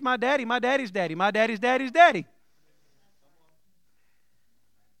 It predates my daddy, my daddy's daddy, my daddy's daddy's daddy.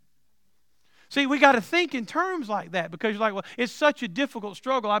 See, we got to think in terms like that because you're like, well, it's such a difficult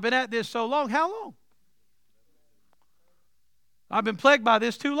struggle. I've been at this so long. How long? I've been plagued by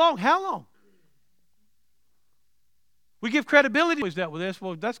this too long. How long? We give credibility to dealt with this.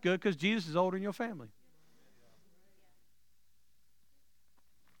 Well, that's good because Jesus is older in your family.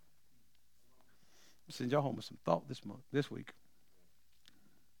 I'll send y'all home with some thought this week.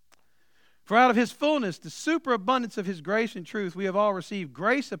 For out of his fullness, the superabundance of his grace and truth, we have all received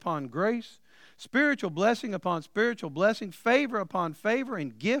grace upon grace, spiritual blessing upon spiritual blessing, favor upon favor,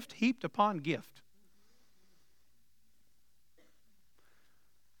 and gift heaped upon gift.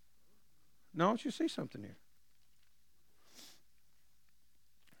 Now, I want you to see something here.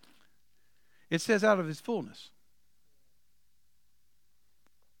 It says out of his fullness.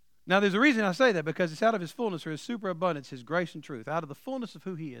 Now, there's a reason I say that because it's out of his fullness or his superabundance, his grace and truth. Out of the fullness of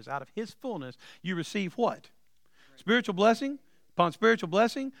who he is, out of his fullness, you receive what? Spiritual blessing upon spiritual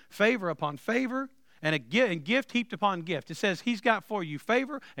blessing, favor upon favor, and gift heaped upon gift. It says he's got for you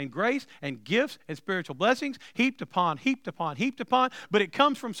favor and grace and gifts and spiritual blessings heaped upon, heaped upon, heaped upon, but it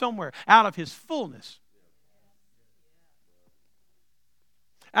comes from somewhere, out of his fullness.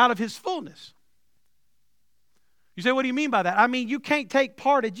 Out of his fullness. You say, what do you mean by that? I mean, you can't take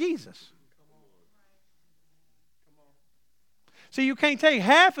part of Jesus. See, you can't take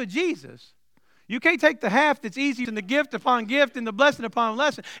half of Jesus. You can't take the half that's easy and the gift upon gift and the blessing upon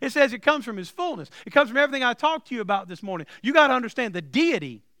blessing. It says it comes from his fullness. It comes from everything I talked to you about this morning. You got to understand the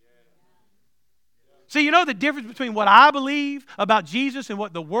deity. See, you know the difference between what I believe about Jesus and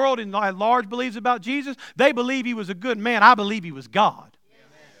what the world at large believes about Jesus? They believe he was a good man. I believe he was God.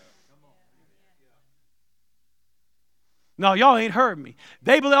 No, y'all ain't heard me.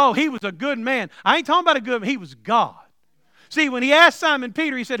 They believe, oh, he was a good man. I ain't talking about a good man. He was God. See, when he asked Simon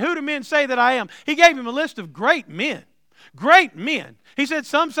Peter, he said, who do men say that I am? He gave him a list of great men. Great men. He said,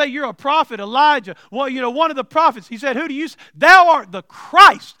 some say you're a prophet, Elijah. Well, one of the prophets. He said, who do you say? Thou art the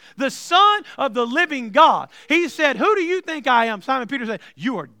Christ, the Son of the living God. He said, who do you think I am? Simon Peter said,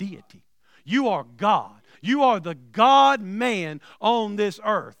 you are deity. You are God. You are the God-man on this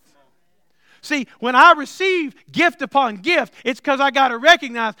earth. See, when I receive gift upon gift, it's because I got to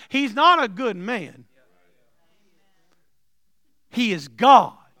recognize he's not a good man. He is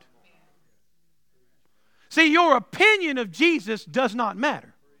God. See, your opinion of Jesus does not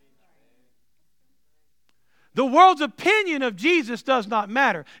matter. The world's opinion of Jesus does not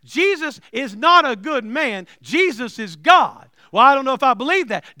matter. Jesus is not a good man. Jesus is God. Well, I don't know if I believe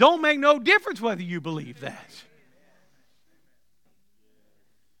that. Don't make no difference whether you believe that.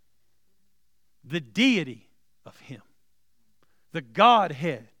 The deity of him. The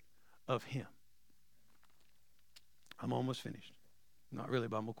Godhead of him. I'm almost finished. Not really,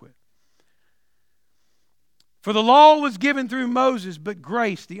 but I'm going to quit. For the law was given through Moses, but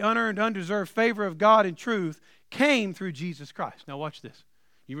grace, the unearned, undeserved favor of God and truth, came through Jesus Christ. Now watch this.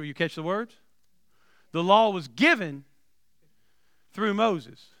 You catch the words? The law was given through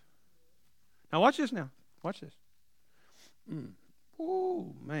Moses. Now watch this now. Watch this.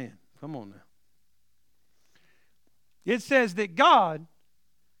 Oh, man. Come on now. It says that God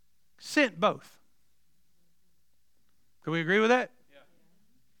sent both. Can we agree with that? Yeah.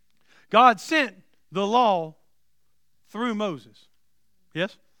 God sent the law through Moses.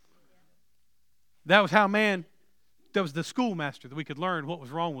 Yes? That was how that was the schoolmaster that we could learn what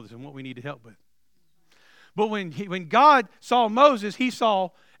was wrong with us and what we needed help with. But when God saw Moses, he saw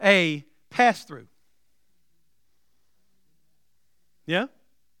a pass-through. Yeah?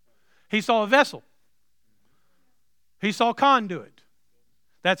 He saw a vessel. He saw conduit.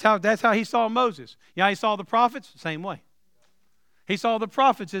 That's how he saw Moses. Yeah, he saw the prophets, same way. He saw the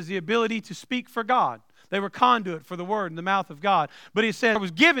prophets as the ability to speak for God. They were conduit for the word in the mouth of God. But he said it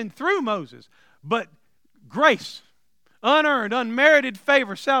was given through Moses. But grace, unearned, unmerited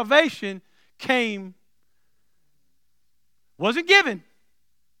favor, salvation wasn't given.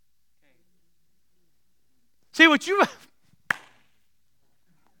 See what you...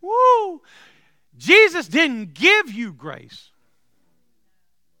 Woo! Jesus didn't give you grace.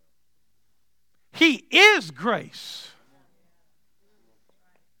 He is grace.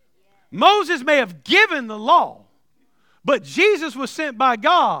 Moses may have given the law, but Jesus was sent by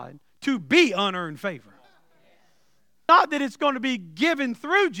God to be unearned favor. Not that it's going to be given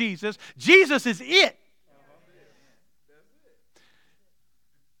through Jesus. Jesus is it.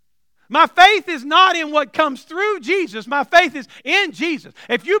 My faith is not in what comes through Jesus. My faith is in Jesus.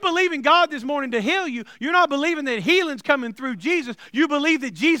 If you believe in God this morning to heal you, you're not believing that healing's coming through Jesus. You believe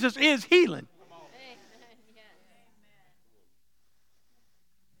that Jesus is healing.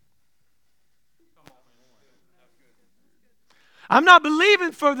 I'm not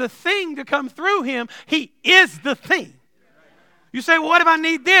believing for the thing to come through him. He is the thing. You say, well, what if I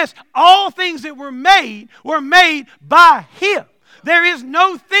need this? All things that were made by him. There is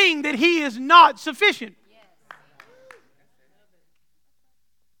no thing that he is not sufficient.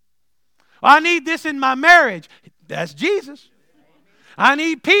 I need this in my marriage. That's Jesus. I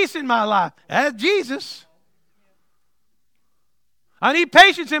need peace in my life. That's Jesus. I need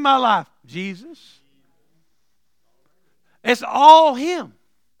patience in my life. Jesus. It's all him.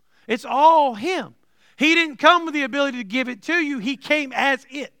 It's all him. He didn't come with the ability to give it to you. He came as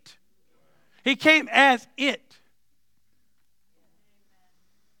it. He came as it.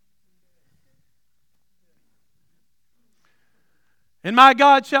 And my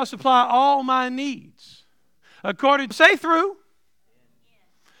God shall supply all my needs. Say through. It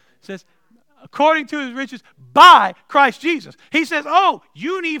says, according to his riches by Christ Jesus. He says, oh,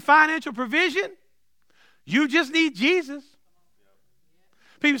 you need financial provision? You just need Jesus.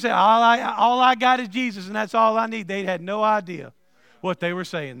 People say, all I got is Jesus and that's all I need. They had no idea what they were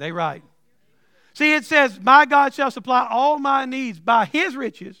saying. They right. See, it says, my God shall supply all my needs by his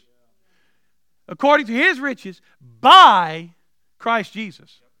riches, according to his riches, by Christ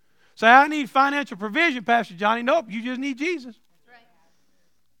Jesus. Say, I need financial provision, Pastor Johnny. Nope, you just need Jesus. That's right.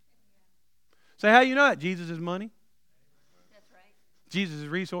 Say, how you know that? Jesus is money. That's right. Jesus is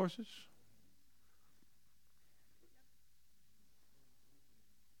resources.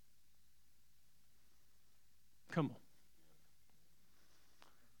 Come on.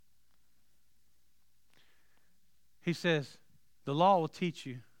 He says, the law will teach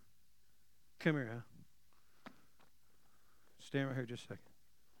you. Come here, huh? Stand right here just a second.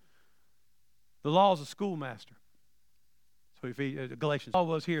 The law is a schoolmaster. So if Galatians, all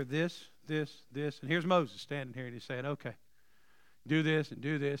was here, this, and here's Moses standing here and he's saying, okay, do this and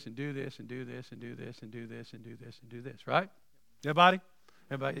do this and do this and do this and do this and do this and do this and do this, right? Everybody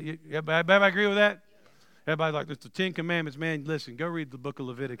agree with that? Everybody like, it's the 10 Commandments. Man, listen, go read the book of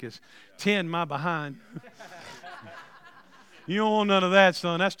Leviticus. 10, my behind. You don't want none of that,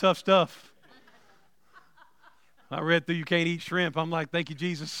 son. That's tough stuff. I read through you can't eat shrimp. I'm like, thank you,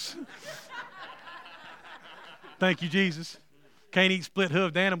 Jesus. Thank you, Jesus. Can't eat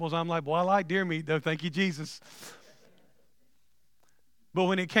split-hoofed animals. I'm like, boy, I like deer meat, though. Thank you, Jesus. But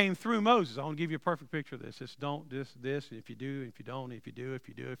when it came through Moses, I want to give you a perfect picture of this. It's don't, this, if you do, if you don't, if you do, if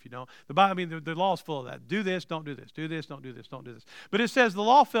you do, if you don't. The Bible, I mean, the law is full of that. Do this, don't do this. Do this, don't do this, don't do this. But it says the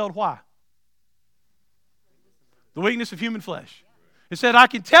law failed why? The weakness of human flesh. It said, I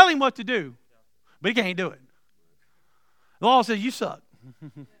can tell him what to do, but he can't do it. The law says, you suck.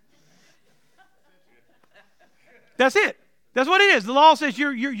 That's it. That's what it is. The law says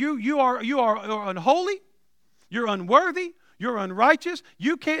you are unholy, you're unworthy, you're unrighteous,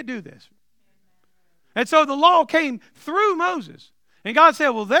 you can't do this. And so the law came through Moses. And God said,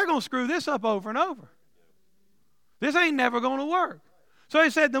 well, they're going to screw this up over and over. This ain't never going to work. So he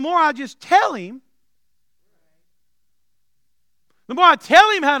said, the more I just tell him, the more I tell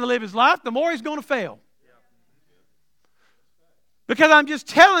him how to live his life, the more he's going to fail. Because I'm just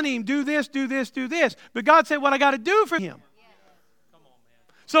telling him, do this, do this, do this. But God said, what I got to do for him.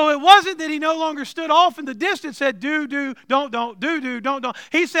 So it wasn't that he no longer stood off in the distance, said, do, don't, do, don't.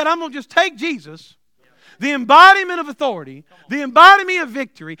 He said, I'm going to just take Jesus, the embodiment of authority, the embodiment of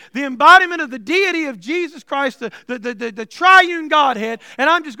victory, the embodiment of the deity of Jesus Christ, the triune Godhead, and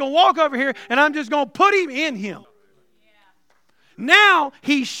I'm just going to walk over here and I'm just going to put him in him. Now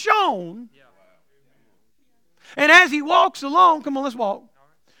he's shown. And as he walks along, come on, let's walk.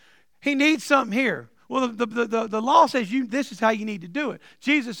 He needs something here. Well, the law says this is how you need to do it.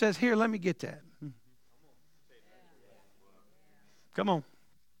 Jesus says, here, let me get that. Come on.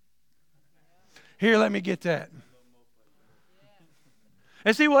 Here, let me get that.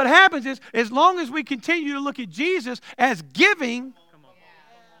 And see, what happens is, as long as we continue to look at Jesus as giving.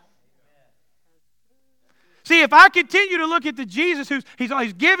 See, if I continue to look at the Jesus who's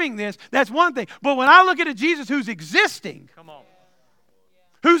he's giving this, that's one thing. But when I look at a Jesus who's existing,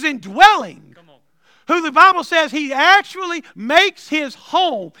 who's indwelling, who the Bible says he actually makes his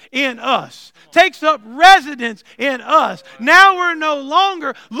home in us, takes up residence in us. Now we're no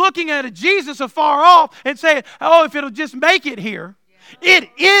longer looking at a Jesus afar off and saying, oh, if it'll just make it here. It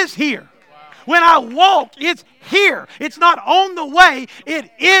is here. When I walk, it's here. It's not on the way.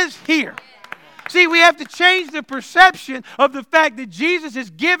 It is here. See, we have to change the perception of the fact that Jesus is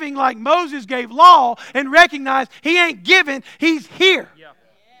giving like Moses gave law and recognize he ain't giving, he's here. Yeah.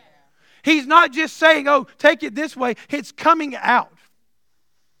 He's not just saying, oh, take it this way. It's coming out.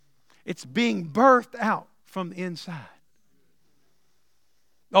 It's being birthed out from the inside.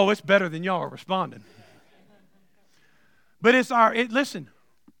 Oh, it's better than y'all are responding. But listen.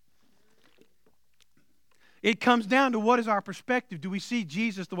 It comes down to what is our perspective. Do we see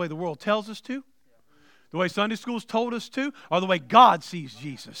Jesus the way the world tells us to? The way Sunday schools told us to? Or the way God sees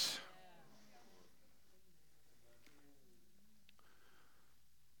Jesus?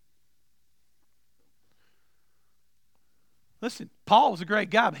 Listen, Paul was a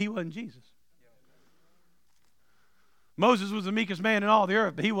great guy, but he wasn't Jesus. Moses was the meekest man in all the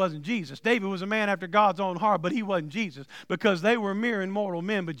earth, but he wasn't Jesus. David was a man after God's own heart, but he wasn't Jesus, because they were mere and mortal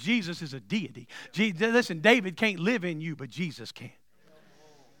men, but Jesus is a deity. Listen, David can't live in you, but Jesus can.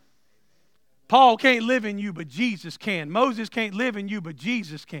 Paul can't live in you, but Jesus can. Moses can't live in you, but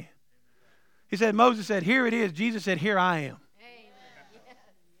Jesus can. He said, Moses said, here it is. Jesus said, here I am.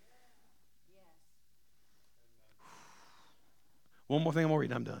 One more thing I'm going to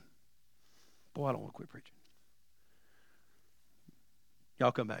read and I'm done. Boy, I don't want to quit preaching.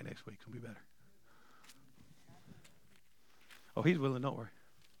 Y'all come back next week. It'll be better. Oh, he's willing, don't worry.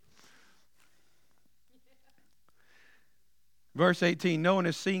 Verse 18, no one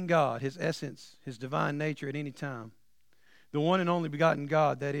has seen God, his essence, his divine nature at any time. The one and only begotten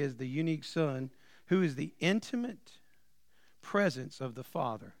God, that is the unique Son, who is the intimate presence of the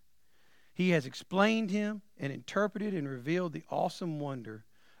Father. He has explained him and interpreted and revealed the awesome wonder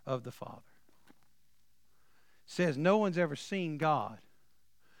of the Father. It says no one's ever seen God.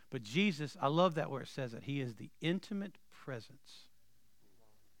 But Jesus, I love that where it says that he is the intimate presence.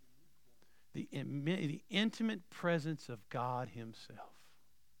 The intimate presence of God himself.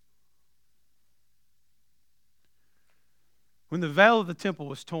 when the veil of the temple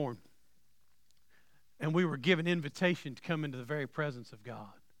was torn and we were given invitation to come into the very presence of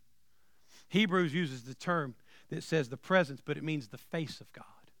God. Hebrews uses the term that says the presence, but it means the face of God.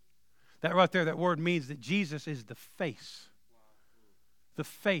 That right there, that word means that Jesus is the face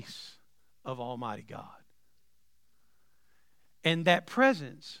of Almighty God. And that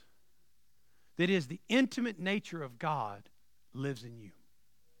presence that is the intimate nature of God lives in you.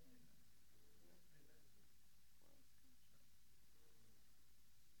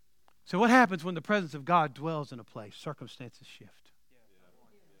 So what happens when the presence of God dwells in a place? Circumstances shift.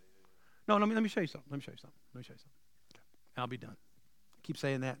 No, let me show you something. Okay. I'll be done. Keep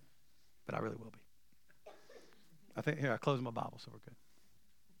saying that, but I really will be. I think here I close my Bible, so we're good.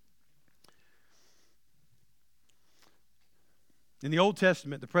 In the Old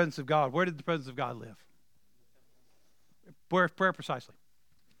Testament, the presence of God, where did the presence of God live? Where precisely?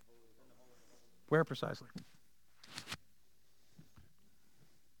 Where precisely?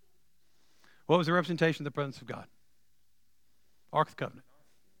 What was the representation of the presence of God? Ark of the Covenant.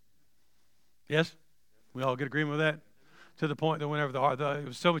 Yes? We all get agreement with that? To the point that whenever it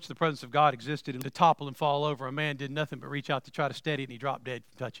was so much the presence of God existed and to topple and fall over, a man did nothing but reach out to try to steady it and he dropped dead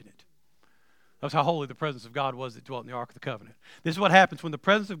from touching it. That's how holy the presence of God was that dwelt in the Ark of the Covenant. This is what happens when the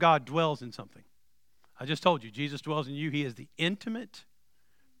presence of God dwells in something. I just told you, Jesus dwells in you. He is the intimate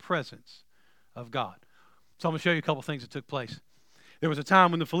presence of God. So I'm going to show you a couple things that took place. There was a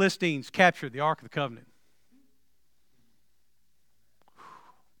time when the Philistines captured the Ark of the Covenant.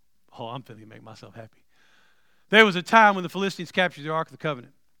 Oh, I'm feeling to make myself happy. There was a time when the Philistines captured the Ark of the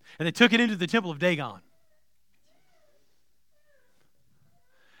Covenant, and they took it into the temple of Dagon.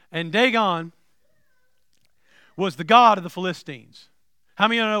 And Dagon was the god of the Philistines. How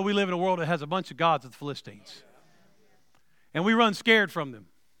many of you know we live in a world that has a bunch of gods of the Philistines? And we run scared from them.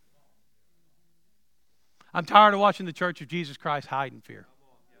 I'm tired of watching the Church of Jesus Christ hide in fear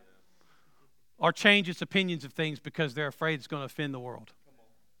or change its opinions of things because they're afraid it's going to offend the world.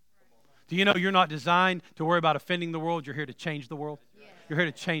 Do you know you're not designed to worry about offending the world? You're here to change the world. You're here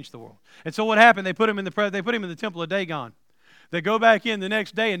to change the world. And so what happened? They put him in the temple of Dagon. They go back in the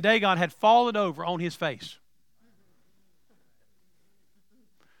next day, and Dagon had fallen over on his face.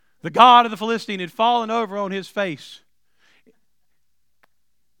 The god of the Philistine had fallen over on his face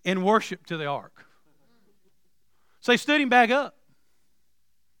in worship to the ark. So they stood him back up.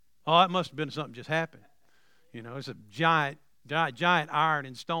 Oh, that must have been something just happened. You know, it's a giant iron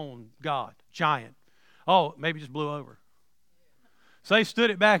and stone god. Giant. Oh, maybe just blew over. So they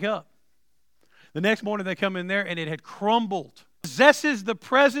stood it back up. The next morning they come in there and it had crumbled. Possesses the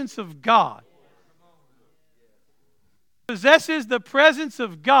presence of God. Possesses the presence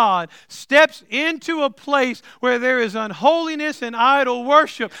of God, steps into a place where there is unholiness and idol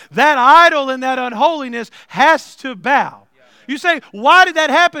worship. That idol and that unholiness has to bow. You say, why did that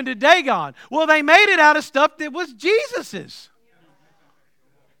happen to Dagon? Well, they made it out of stuff that was Jesus's.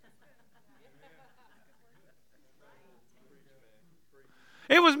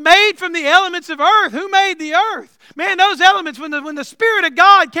 It was made from the elements of earth. Who made the earth? Man, those elements, when the Spirit of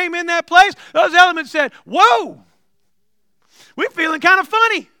God came in that place, those elements said, whoa, we're feeling kind of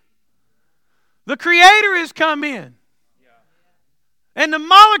funny. The Creator has come in. And the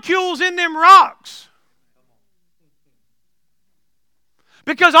molecules in them rocks.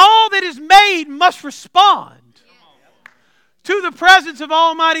 Because all that is made must respond to the presence of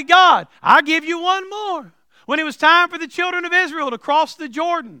Almighty God. I'll give you one more. When it was time for the children of Israel to cross the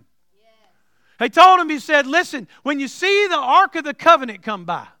Jordan, he told them, he said, listen, when you see the Ark of the Covenant come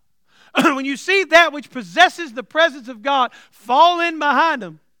by, when you see that which possesses the presence of God fall in behind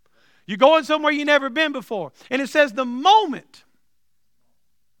them, you're going somewhere you've never been before. And it says the moment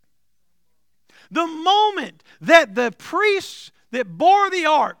that the priests that bore the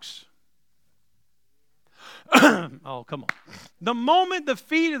arks, oh, come on. The moment the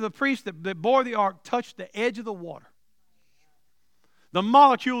feet of the priests that bore the ark touched the edge of the water, the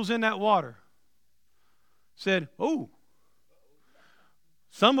molecules in that water said, oh,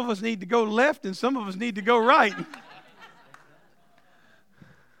 some of us need to go left and some of us need to go right.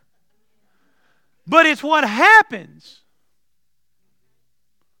 But it's what happens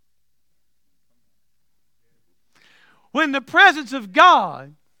when the presence of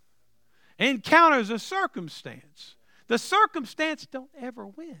God encounters a circumstance. The circumstance don't ever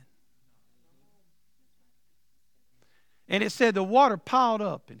win. And it said the water piled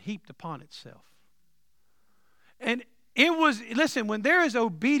up and heaped upon itself. And it was, listen, when there is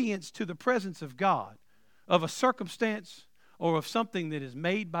obedience to the presence of God, of a circumstance or of something that is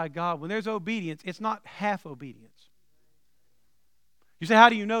made by God, when there's obedience, it's not half obedience. You say, how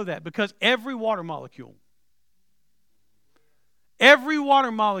do you know that? Because every water molecule Every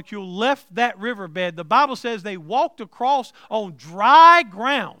water molecule left that riverbed. The Bible says they walked across on dry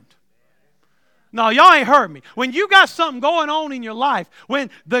ground. No, y'all ain't heard me. When you got something going on in your life, when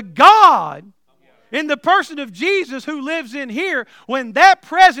the God in the person of Jesus who lives in here, when that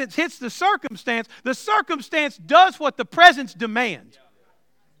presence hits the circumstance does what the presence demands.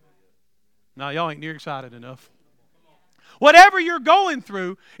 No, y'all ain't near excited enough. Whatever you're going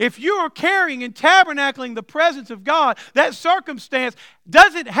through, if you are carrying and tabernacling the presence of God, that circumstance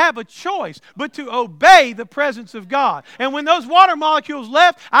doesn't have a choice but to obey the presence of God. And when those water molecules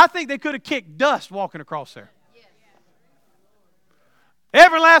left, I think they could have kicked dust walking across there.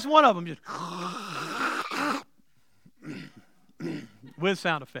 Every last one of them just with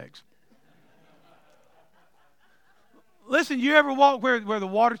sound effects. Listen, you ever walk where the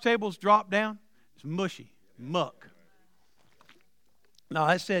water tables drop down? It's mushy, muck. No,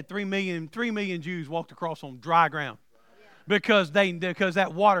 I said 3 million Jews walked across on dry ground because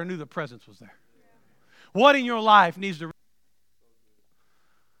that water knew the presence was there. What in your life needs to...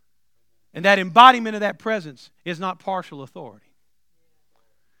 And that embodiment of that presence is not partial authority.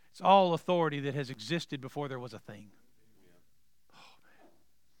 It's all authority that has existed before there was a thing. Oh, man.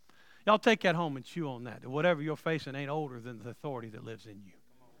 Y'all take that home and chew on that. That whatever you're facing ain't older than the authority that lives in you.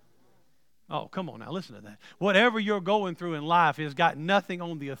 Oh, come on now, listen to that. Whatever you're going through in life has got nothing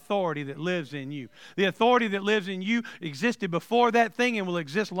on the authority that lives in you. The authority that lives in you existed before that thing and will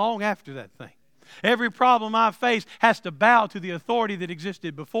exist long after that thing. Every problem I face has to bow to the authority that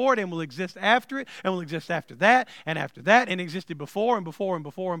existed before it and will exist after it and will exist after that and existed before and before and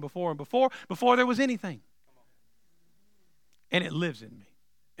before and before and before there was anything. And it lives in me.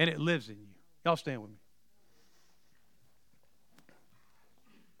 And it lives in you. Y'all stand with me.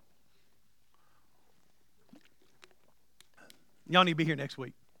 Y'all need to be here next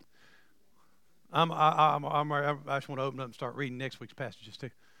week. I just want to open up and start reading next week's passages too.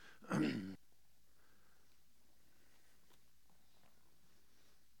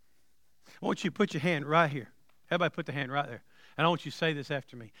 I want you to put your hand right here. Everybody put the hand right there. And I want you to say this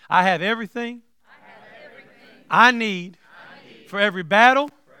after me. I have everything I need for every battle,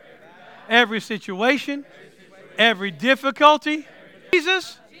 every situation, every difficulty.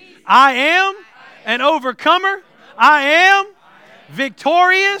 Jesus, I am an overcomer. I am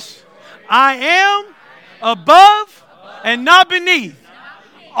victorious. I am above and not beneath.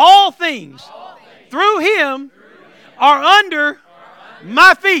 All things through Him are under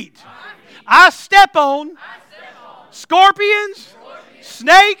my feet. I step on scorpions,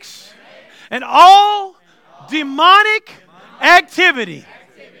 snakes, and all demonic activity.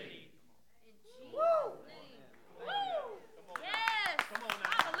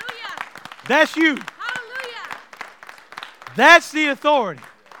 That's you. That's the authority.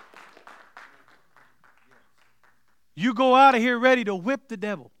 You go out of here ready to whip the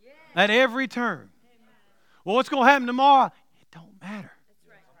devil at every turn. Well, what's going to happen tomorrow? It don't matter.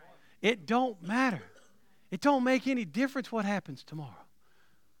 It don't matter. It don't make any difference what happens tomorrow.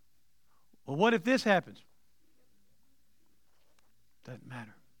 Well, what if this happens? Doesn't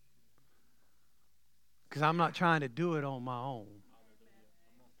matter. Because I'm not trying to do it on my own.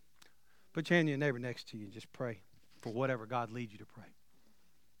 Put your hand on your neighbor next to you and just pray for whatever God leads you to pray.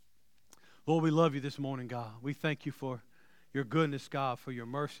 Lord, we love you this morning, God. We thank you for your goodness, God, for your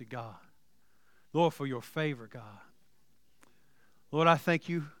mercy, God. Lord, for your favor, God. Lord, I thank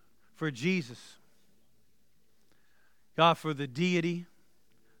you for Jesus. God, for the deity.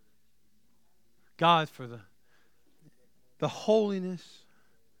 God, for the holiness,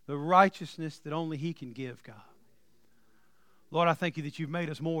 the righteousness that only He can give, God. Lord, I thank you that you've made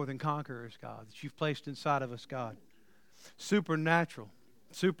us more than conquerors, God, that you've placed inside of us, God, supernatural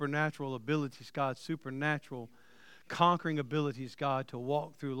abilities, God, supernatural conquering abilities, God, to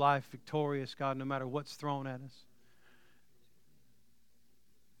walk through life victorious, God, no matter what's thrown at us.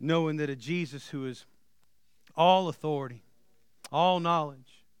 Knowing that a Jesus who is all authority, all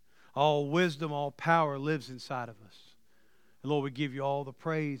knowledge, all wisdom, all power lives inside of us. And Lord, we give you all the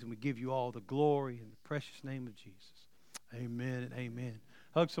praise and we give you all the glory in the precious name of Jesus. Amen and amen.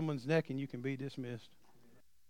 Hug someone's neck and you can be dismissed.